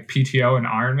that, like, PTO and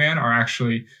Ironman are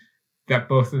actually, that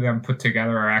both of them put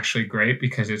together are actually great,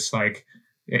 because it's like,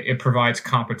 it provides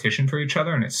competition for each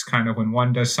other. And it's kind of, when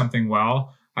one does something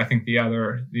well, I think the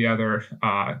other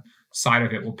side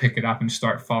of it will pick it up and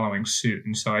start following suit.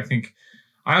 And so I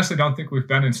honestly don't think we've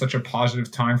been in such a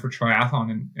positive time for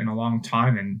triathlon in a long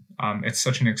time. And it's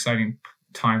such an exciting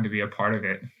time to be a part of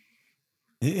it.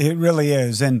 It really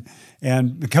is. And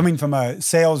coming from a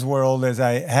sales world, as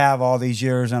I have all these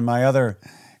years on my other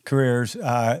careers,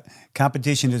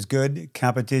 competition is good.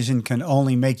 Competition can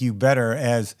only make you better,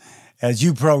 as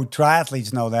you pro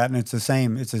triathletes know that. And it's the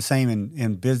same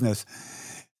in business.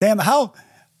 Sam, how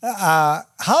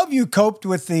have you coped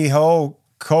with the whole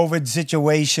COVID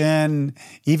situation,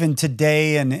 even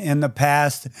today and in the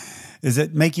past? Does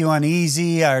it make you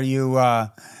uneasy? Are you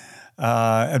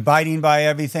abiding by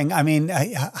everything? I mean,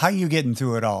 how are you getting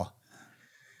through it all?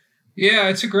 Yeah,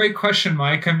 it's a great question,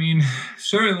 Mike. I mean,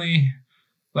 certainly,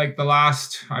 like, we're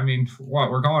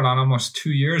going on almost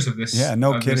 2 years of this. Yeah,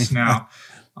 no kidding. This now.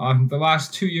 The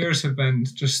last 2 years have been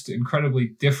just incredibly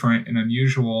different and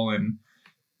unusual, and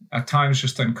at times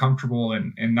just uncomfortable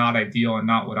and not ideal, and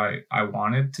not what I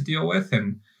wanted to deal with.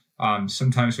 And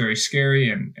sometimes very scary.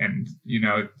 And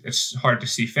it's hard to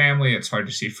see family. It's hard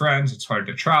to see friends. It's hard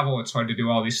to travel. It's hard to do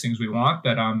all these things we want.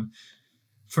 But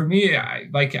for me, I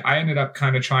ended up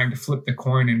kind of trying to flip the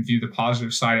coin and view the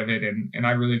positive side of it. And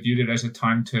I really viewed it as a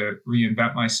time to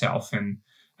reinvent myself. And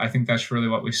I think that's really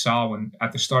what we saw when,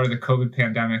 at the start of the COVID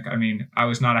pandemic, I mean, I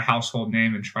was not a household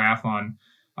name in triathlon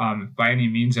by any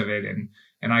means of it.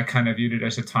 And I kind of viewed it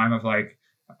as a time of, like,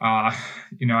 I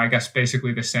guess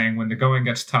basically the saying, when the going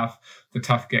gets tough, the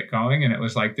tough get going. And it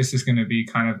was like, this is going to be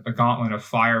kind of a gauntlet of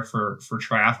fire for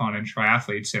triathlon and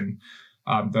triathletes, and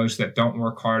those that don't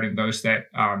work hard, and those that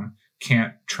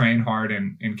can't train hard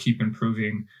and keep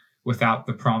improving without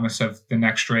the promise of the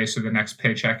next race or the next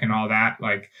paycheck and all that,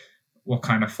 like, will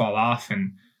kind of fall off.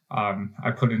 And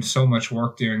I put in so much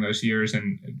work during those years,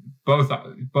 and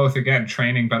both again,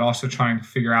 training, but also trying to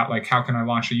figure out, like, how can I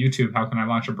launch a YouTube? How can I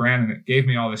launch a brand? And it gave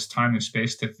me all this time and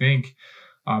space to think,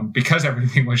 because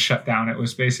everything was shut down. It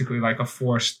was basically like a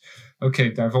forced,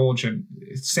 divulge. And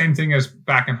same thing as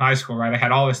back in high school, right? I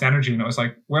had all this energy, and it was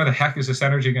like, where the heck is this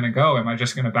energy going to go? Am I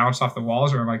just going to bounce off the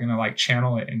walls, or am I going to, like,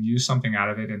 channel it and use something out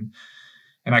of it?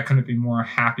 And I couldn't be more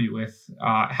happy with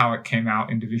how it came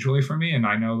out individually for me. And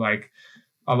I know, like,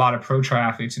 a lot of pro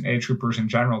triathletes and age groupers in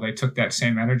general, they took that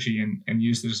same energy and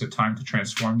used it as a time to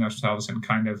transform themselves and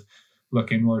kind of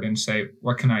look inward and say,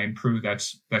 what can I improve?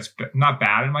 That's not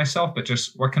bad in myself, but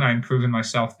just what can I improve in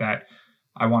myself that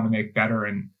I want to make better.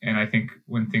 And I think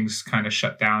when things kind of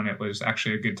shut down, it was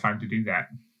actually a good time to do that.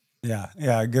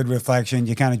 Yeah. Good reflection.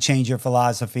 You kind of change your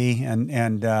philosophy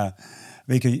and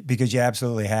because you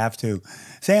absolutely have to.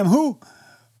 Sam, who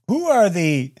are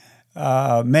the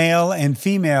male and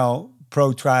female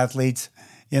pro triathletes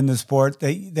in the sport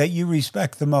that you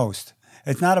respect the most?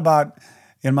 It's not about,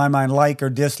 in my mind, like or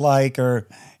dislike or,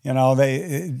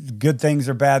 good things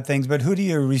or bad things, but who do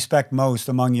you respect most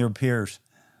among your peers?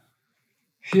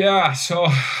 Yeah, so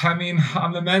I mean,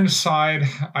 on the men's side,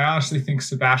 I honestly think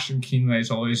Sebastian Kienle has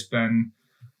always been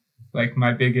like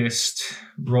my biggest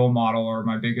role model, or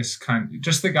my biggest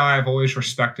just the guy I've always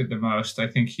respected the most. I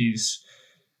think he's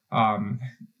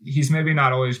maybe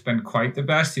not always been quite the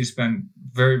best. He's been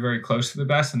very, very close to the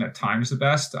best, and at times the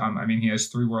best. I mean, he has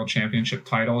 3 world championship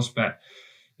titles, but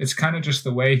it's kind of just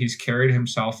the way he's carried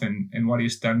himself and what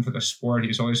he's done for the sport.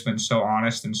 He's always been so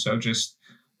honest and so just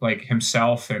like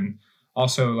himself. And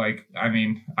also, like, I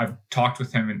mean, I've talked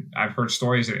with him and I've heard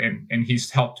stories, and he's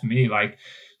helped me. Like,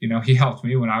 he helped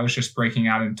me when I was just breaking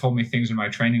out and told me things in my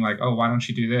training, like, oh, why don't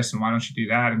you do this? And why don't you do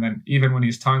that? And then even when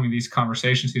he's telling me these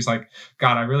conversations, he's like,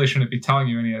 God, I really shouldn't be telling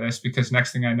you any of this, because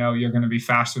next thing I know, you're going to be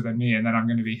faster than me. And then I'm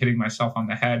going to be hitting myself on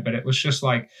the head. But it was just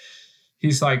like,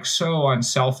 he's like so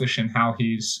unselfish in how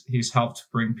he's helped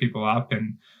bring people up.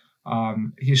 And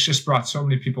he's just brought so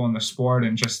many people in the sport,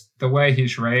 and just the way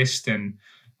he's raced. And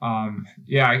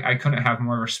I couldn't have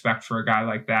more respect for a guy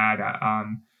like that,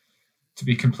 to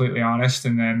be completely honest.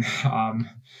 And then,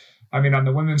 I mean, on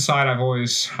the women's side, I've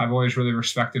always really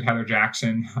respected Heather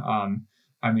Jackson.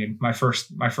 I mean, my first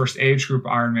age group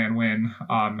Ironman win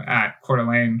at Coeur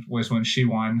d'Alene was when she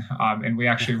won, and we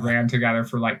actually ran together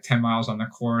for like 10 miles on the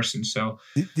course. And so,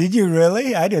 did you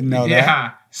really? I didn't know that.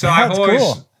 Yeah. So That's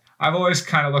cool. I've always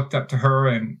kind of looked up to her,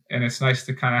 and it's nice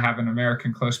to kind of have an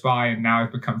American close by, and now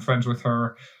I've become friends with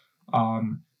her.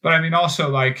 But I mean, also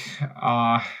like,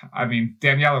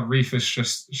 Daniela Ryf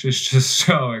she's just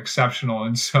so exceptional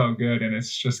and so good. And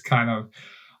it's just kind of,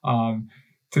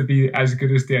 to be as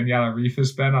good as Daniela Ryf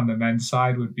has been on the men's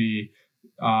side would be,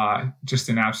 just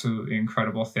an absolutely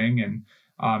incredible thing. And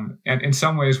in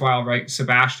some ways, while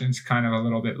Sebastian's kind of a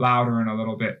little bit louder and a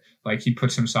little bit like he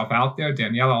puts himself out there,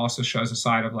 Daniela also shows a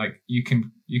side of like, you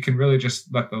can really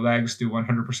just let the legs do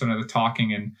 100% of the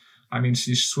talking. And I mean,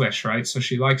 she's Swiss, right? So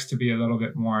she likes to be a little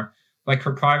bit more like,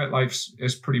 her private life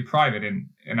is pretty private. And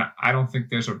I don't think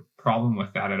there's a problem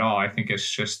with that at all. I think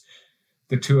it's just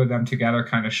the two of them together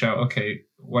kind of show, okay,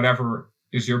 whatever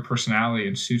is your personality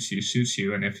and suits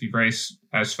you. And if you race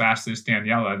as fast as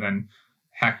Daniela, then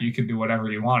heck, you can do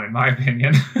whatever you want, in my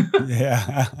opinion.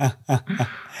 Yeah.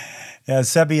 Yeah,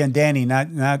 Sebi and Danny, not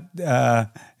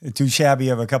too shabby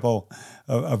of a couple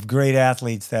of great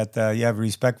athletes that you have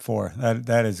respect for.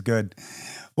 That is good.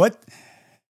 What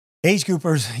age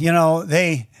groupers,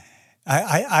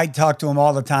 I talk to them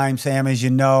all the time, Sam, as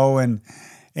you know, and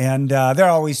they're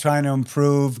always trying to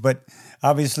improve, but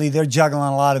obviously they're juggling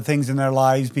a lot of things in their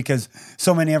lives, because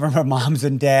so many of them are moms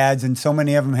and dads, and so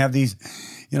many of them have these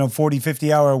 40,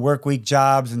 50-hour work week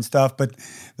jobs and stuff. But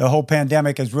the whole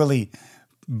pandemic has really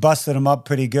busted them up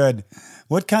pretty good.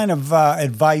 What kind of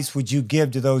advice would you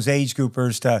give to those age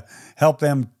groupers to help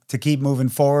them to keep moving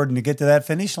forward and to get to that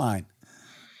finish line?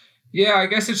 Yeah, I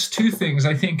guess it's 2 things.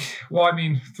 I think,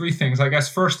 3 things. I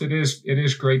guess first, it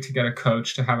is great to get a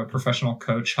coach, to have a professional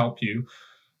coach help you.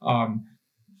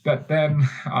 But then,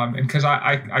 and because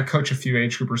I coach a few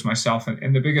age groupers myself,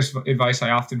 and the biggest advice I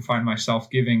often find myself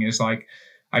giving is like,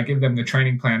 I give them the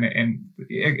training plan, and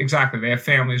exactly, they have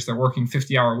families, they're working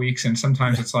 50-hour weeks. And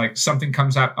sometimes it's like something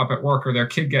comes up at work, or their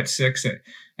kid gets sick,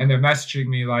 and they're messaging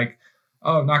me like,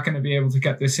 oh, I'm not going to be able to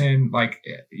get this in. Like,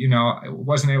 I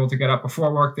wasn't able to get up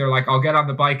before work. They're like, I'll get on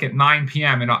the bike at 9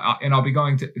 PM and I'll be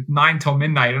going to 9 till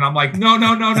midnight. And I'm like, no.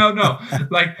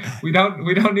 Like, we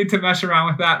don't need to mess around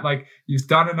with that. Like, you've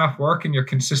done enough work and you're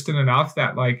consistent enough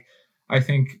that, like, I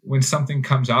think when something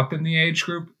comes up in the age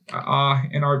group,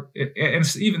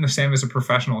 it's even the same as a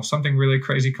professional, if something really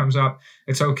crazy comes up,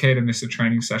 it's okay to miss a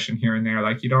training session here and there.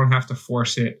 Like, you don't have to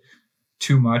force it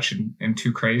too much and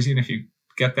too crazy. And if you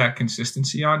get that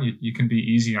consistency on, you can be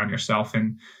easy on yourself.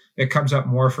 And it comes up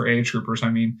more for age groupers. I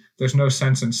mean, there's no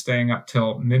sense in staying up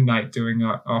till midnight doing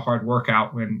a hard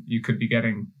workout when you could be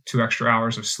getting 2 extra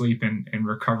hours of sleep and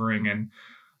recovering. And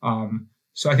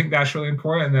so I think that's really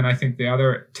important. And then I think the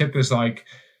other tip is like,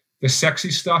 the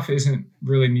sexy stuff isn't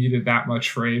really needed that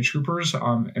much for age groupers.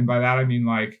 And by that, I mean,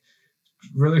 like,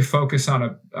 really focus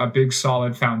on a big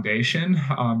solid foundation,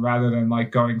 rather than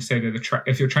like going, say, to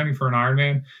if you're training for an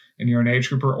Ironman and you're an age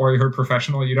grouper or you're a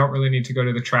professional, you don't really need to go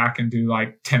to the track and do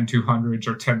like 10 200s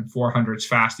or 10 400s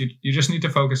fast. You just need to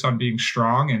focus on being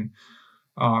strong. And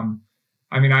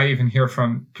I mean, I even hear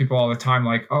from people all the time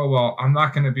like, oh, well, I'm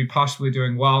not going to be possibly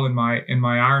doing well in my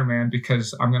Ironman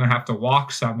because I'm going to have to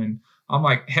walk some. And I'm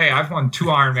like, hey, I've won 2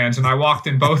 Ironmans and I walked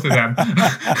in both of them.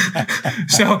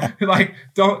 So like,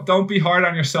 don't be hard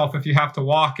on yourself if you have to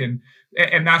walk. And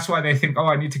that's why they think, oh,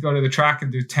 I need to go to the track and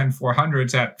do 10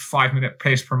 400s at 5-minute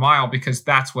pace per mile because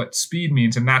that's what speed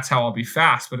means and that's how I'll be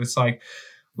fast. But it's like,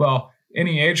 well,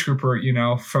 any age grouper, you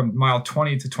know, from mile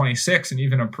 20 to 26, and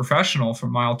even a professional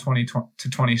from mile 20 to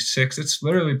 26, it's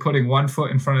literally putting one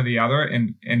foot in front of the other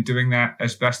and doing that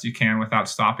as best you can without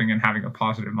stopping and having a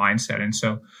positive mindset. And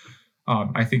so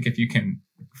I think if you can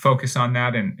focus on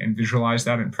that and visualize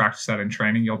that and practice that in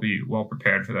training, you'll be well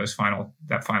prepared for that final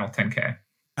 10K.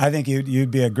 I think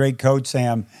you'd be a great coach,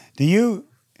 Sam. Do you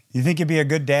think you'd be a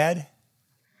good dad?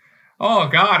 Oh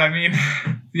God, I mean,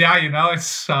 yeah, you know,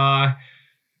 it's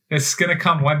gonna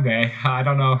come one day. I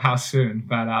don't know how soon,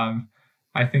 but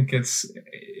I think it's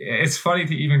funny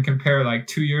to even compare. Like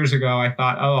 2 years ago, I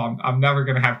thought, oh, I'm never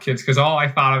gonna have kids because all I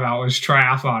thought about was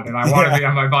triathlon and I want to be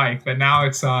on my bike. But now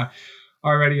it's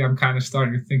already I'm kind of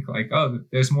starting to think like, oh,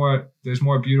 there's more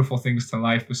beautiful things to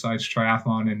life besides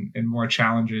triathlon and more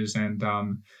challenges. And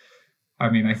I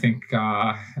mean, I think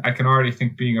I can already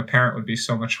think being a parent would be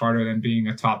so much harder than being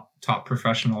a top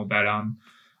professional. But I'm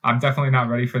definitely not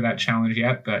ready for that challenge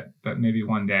yet, but maybe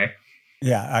one day.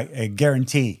 Yeah, I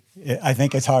guarantee. I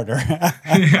think it's harder. Yeah.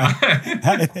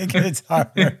 I think it's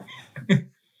harder.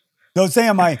 So,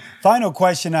 Sam, my final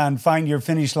question on Find Your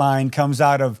Finish Line comes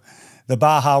out of the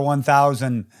Baja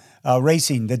 1000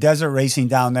 racing, the desert racing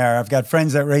down there. I've got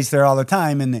friends that race there all the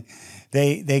time, and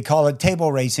they call it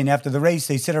table racing. After the race,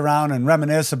 they sit around and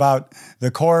reminisce about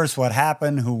the course, what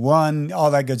happened, who won,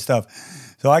 all that good stuff.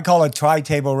 So I call it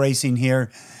tri-table racing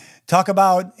here. Talk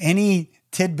about any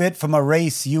tidbit from a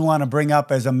race you want to bring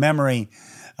up as a memory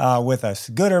with us,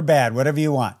 good or bad, whatever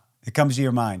you want. It comes to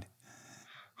your mind.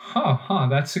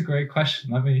 That's a great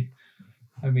question.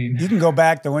 You can go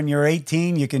back to when you're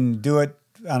 18. You can do it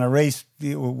on a race,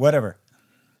 whatever.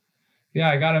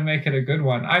 Yeah, I got to make it a good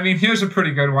one. I mean, here's a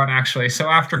pretty good one, actually. So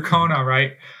after Kona,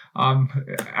 right,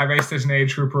 I raced as an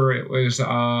age grouper. It was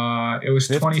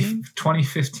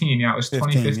 2015. Yeah, it was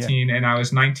 2015, yeah. And I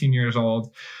was 19 years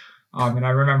old. And I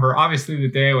remember, obviously, the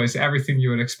day was everything you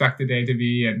would expect the day to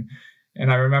be.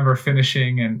 And I remember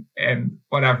finishing and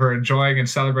whatever, enjoying and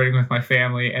celebrating with my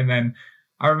family. And then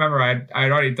I remember I'd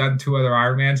already done 2 other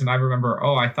Ironmans. And I remember,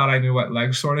 I thought I knew what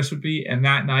leg soreness would be. And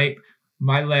that night,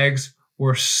 my legs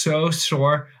were so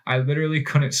sore, I literally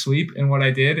couldn't sleep. And what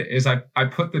I did is I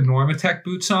put the Normatec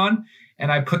boots on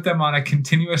and I put them on a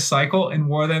continuous cycle and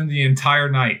wore them the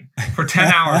entire night for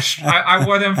 10 hours. I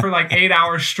wore them for like 8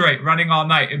 hours straight, running all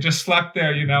night, and just slept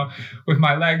there, you know, with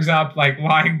my legs up, like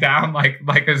lying down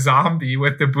like a zombie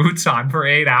with the boots on for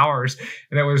 8 hours.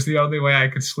 And it was the only way I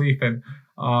could sleep. And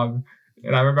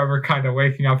I remember kind of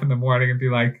waking up in the morning and be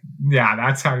like, yeah,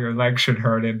 that's how your legs should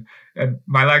hurt. And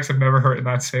my legs have never hurt in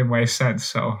that same way since.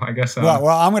 So I guess. Well,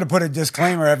 I'm going to put a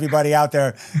disclaimer, everybody out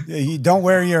there. You don't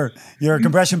wear your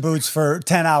compression boots for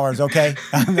 10 hours, okay?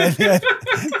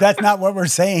 That's not what we're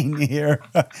saying here.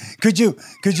 Could you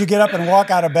get up and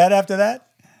walk out of bed after that?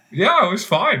 Yeah, it was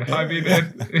fine. I mean,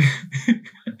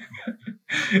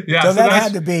 yeah. So that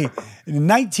had to be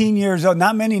 19 years old.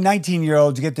 Not many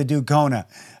 19-year-olds get to do Kona.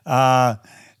 That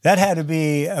had to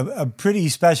be a pretty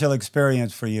special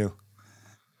experience for you.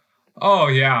 Oh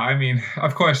yeah, I mean,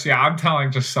 of course, yeah. I'm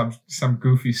telling just some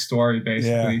goofy story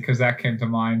basically because that came to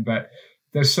mind. But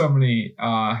there's so many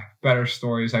better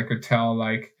stories I could tell.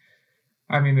 Like,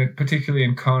 I mean, particularly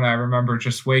in Kona, I remember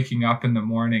just waking up in the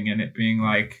morning and it being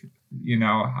like, you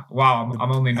know, wow,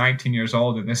 I'm only 19 years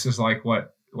old and this is like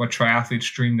what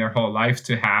triathletes dream their whole life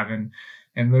to have, and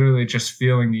literally just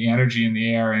feeling the energy in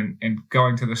the air and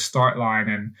going to the start line.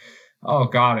 And oh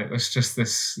God, it was just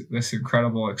this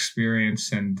incredible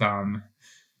experience. And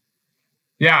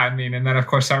yeah, I mean, and then of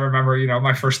course I remember, you know,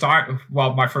 my first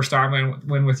Ironman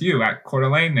win with you at Coeur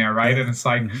d'Alene there, right? And it's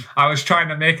like, I was trying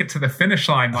to make it to the finish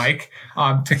line, Mike,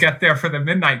 to get there for the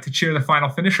midnight to cheer the final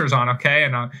finishers on, okay?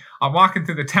 And I'm walking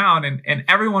through the town and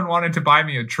everyone wanted to buy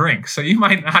me a drink. So you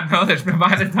might not know this, but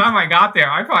by the time I got there,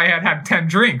 I probably had 10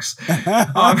 drinks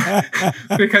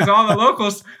because all the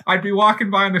locals, I'd be walking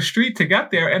by on the street to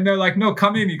get there and they're like, no,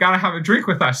 come in, you got to have a drink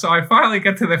with us. So I finally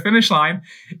get to the finish line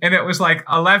and it was like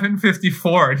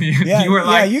 11:54. And you were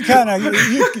like, you kind of,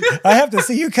 I have to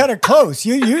say, you kind of close.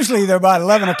 Usually they're about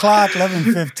 11 o'clock,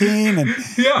 11:15. And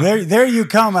there you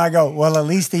come. I go, well, at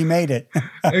least he made it.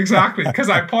 Exactly. Because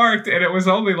I parked and it was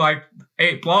only like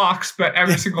 8 blocks, but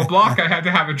every single block I had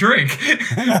to have a drink.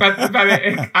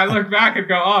 I look back and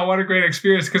go, oh, what a great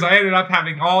experience, because I ended up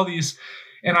having all these.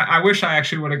 And I wish I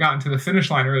actually would have gotten to the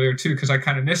finish line earlier too, because I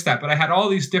kind of missed that. But I had all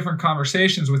these different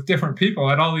conversations with different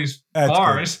people at all these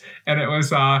bars, good. And it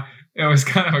was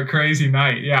kind of a crazy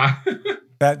night. Yeah.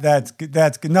 That's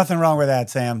good. Nothing wrong with that,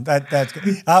 Sam. That's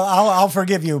good. I'll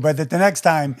forgive you, but the next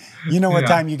time, you know what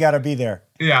time you got to be there.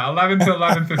 Yeah, 11 to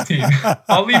 11:15.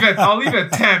 I'll leave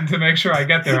at 10 to make sure I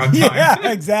get there on time.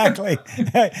 Yeah, exactly.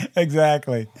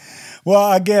 Exactly.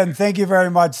 Well, again, thank you very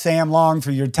much, Sam Long,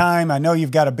 for your time. I know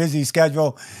you've got a busy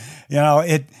schedule.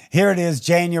 Here it is,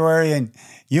 January, and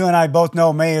you and I both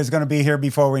know May is going to be here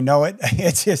before we know it.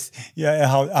 It's just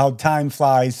how time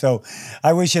flies. So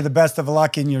I wish you the best of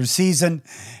luck in your season,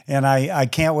 and I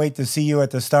can't wait to see you at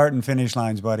the start and finish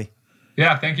lines, buddy.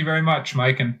 Yeah, thank you very much,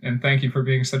 Mike, and thank you for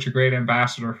being such a great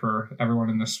ambassador for everyone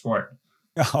in this sport.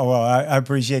 Oh, well, I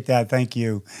appreciate that. Thank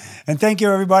you. And thank you,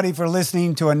 everybody, for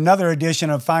listening to another edition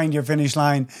of Find Your Finish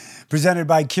Line, presented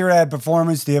by Curad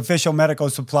Performance, the official medical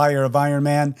supplier of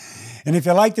Ironman. And if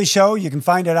you like the show, you can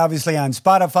find it obviously on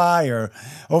Spotify or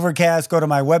Overcast. Go to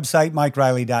my website,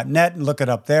 MikeReilly.net, and look it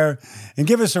up there. And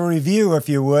give us a review if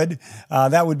you would.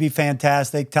 That would be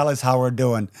fantastic. Tell us how we're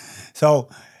doing. So,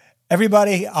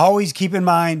 everybody, always keep in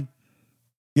mind,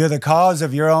 you're the cause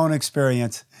of your own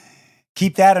experience.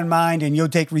 Keep that in mind, and you'll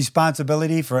take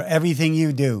responsibility for everything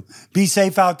you do. Be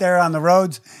safe out there on the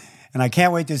roads, and I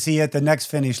can't wait to see you at the next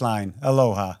finish line.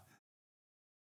 Aloha.